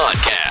Google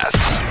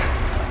Podcasts.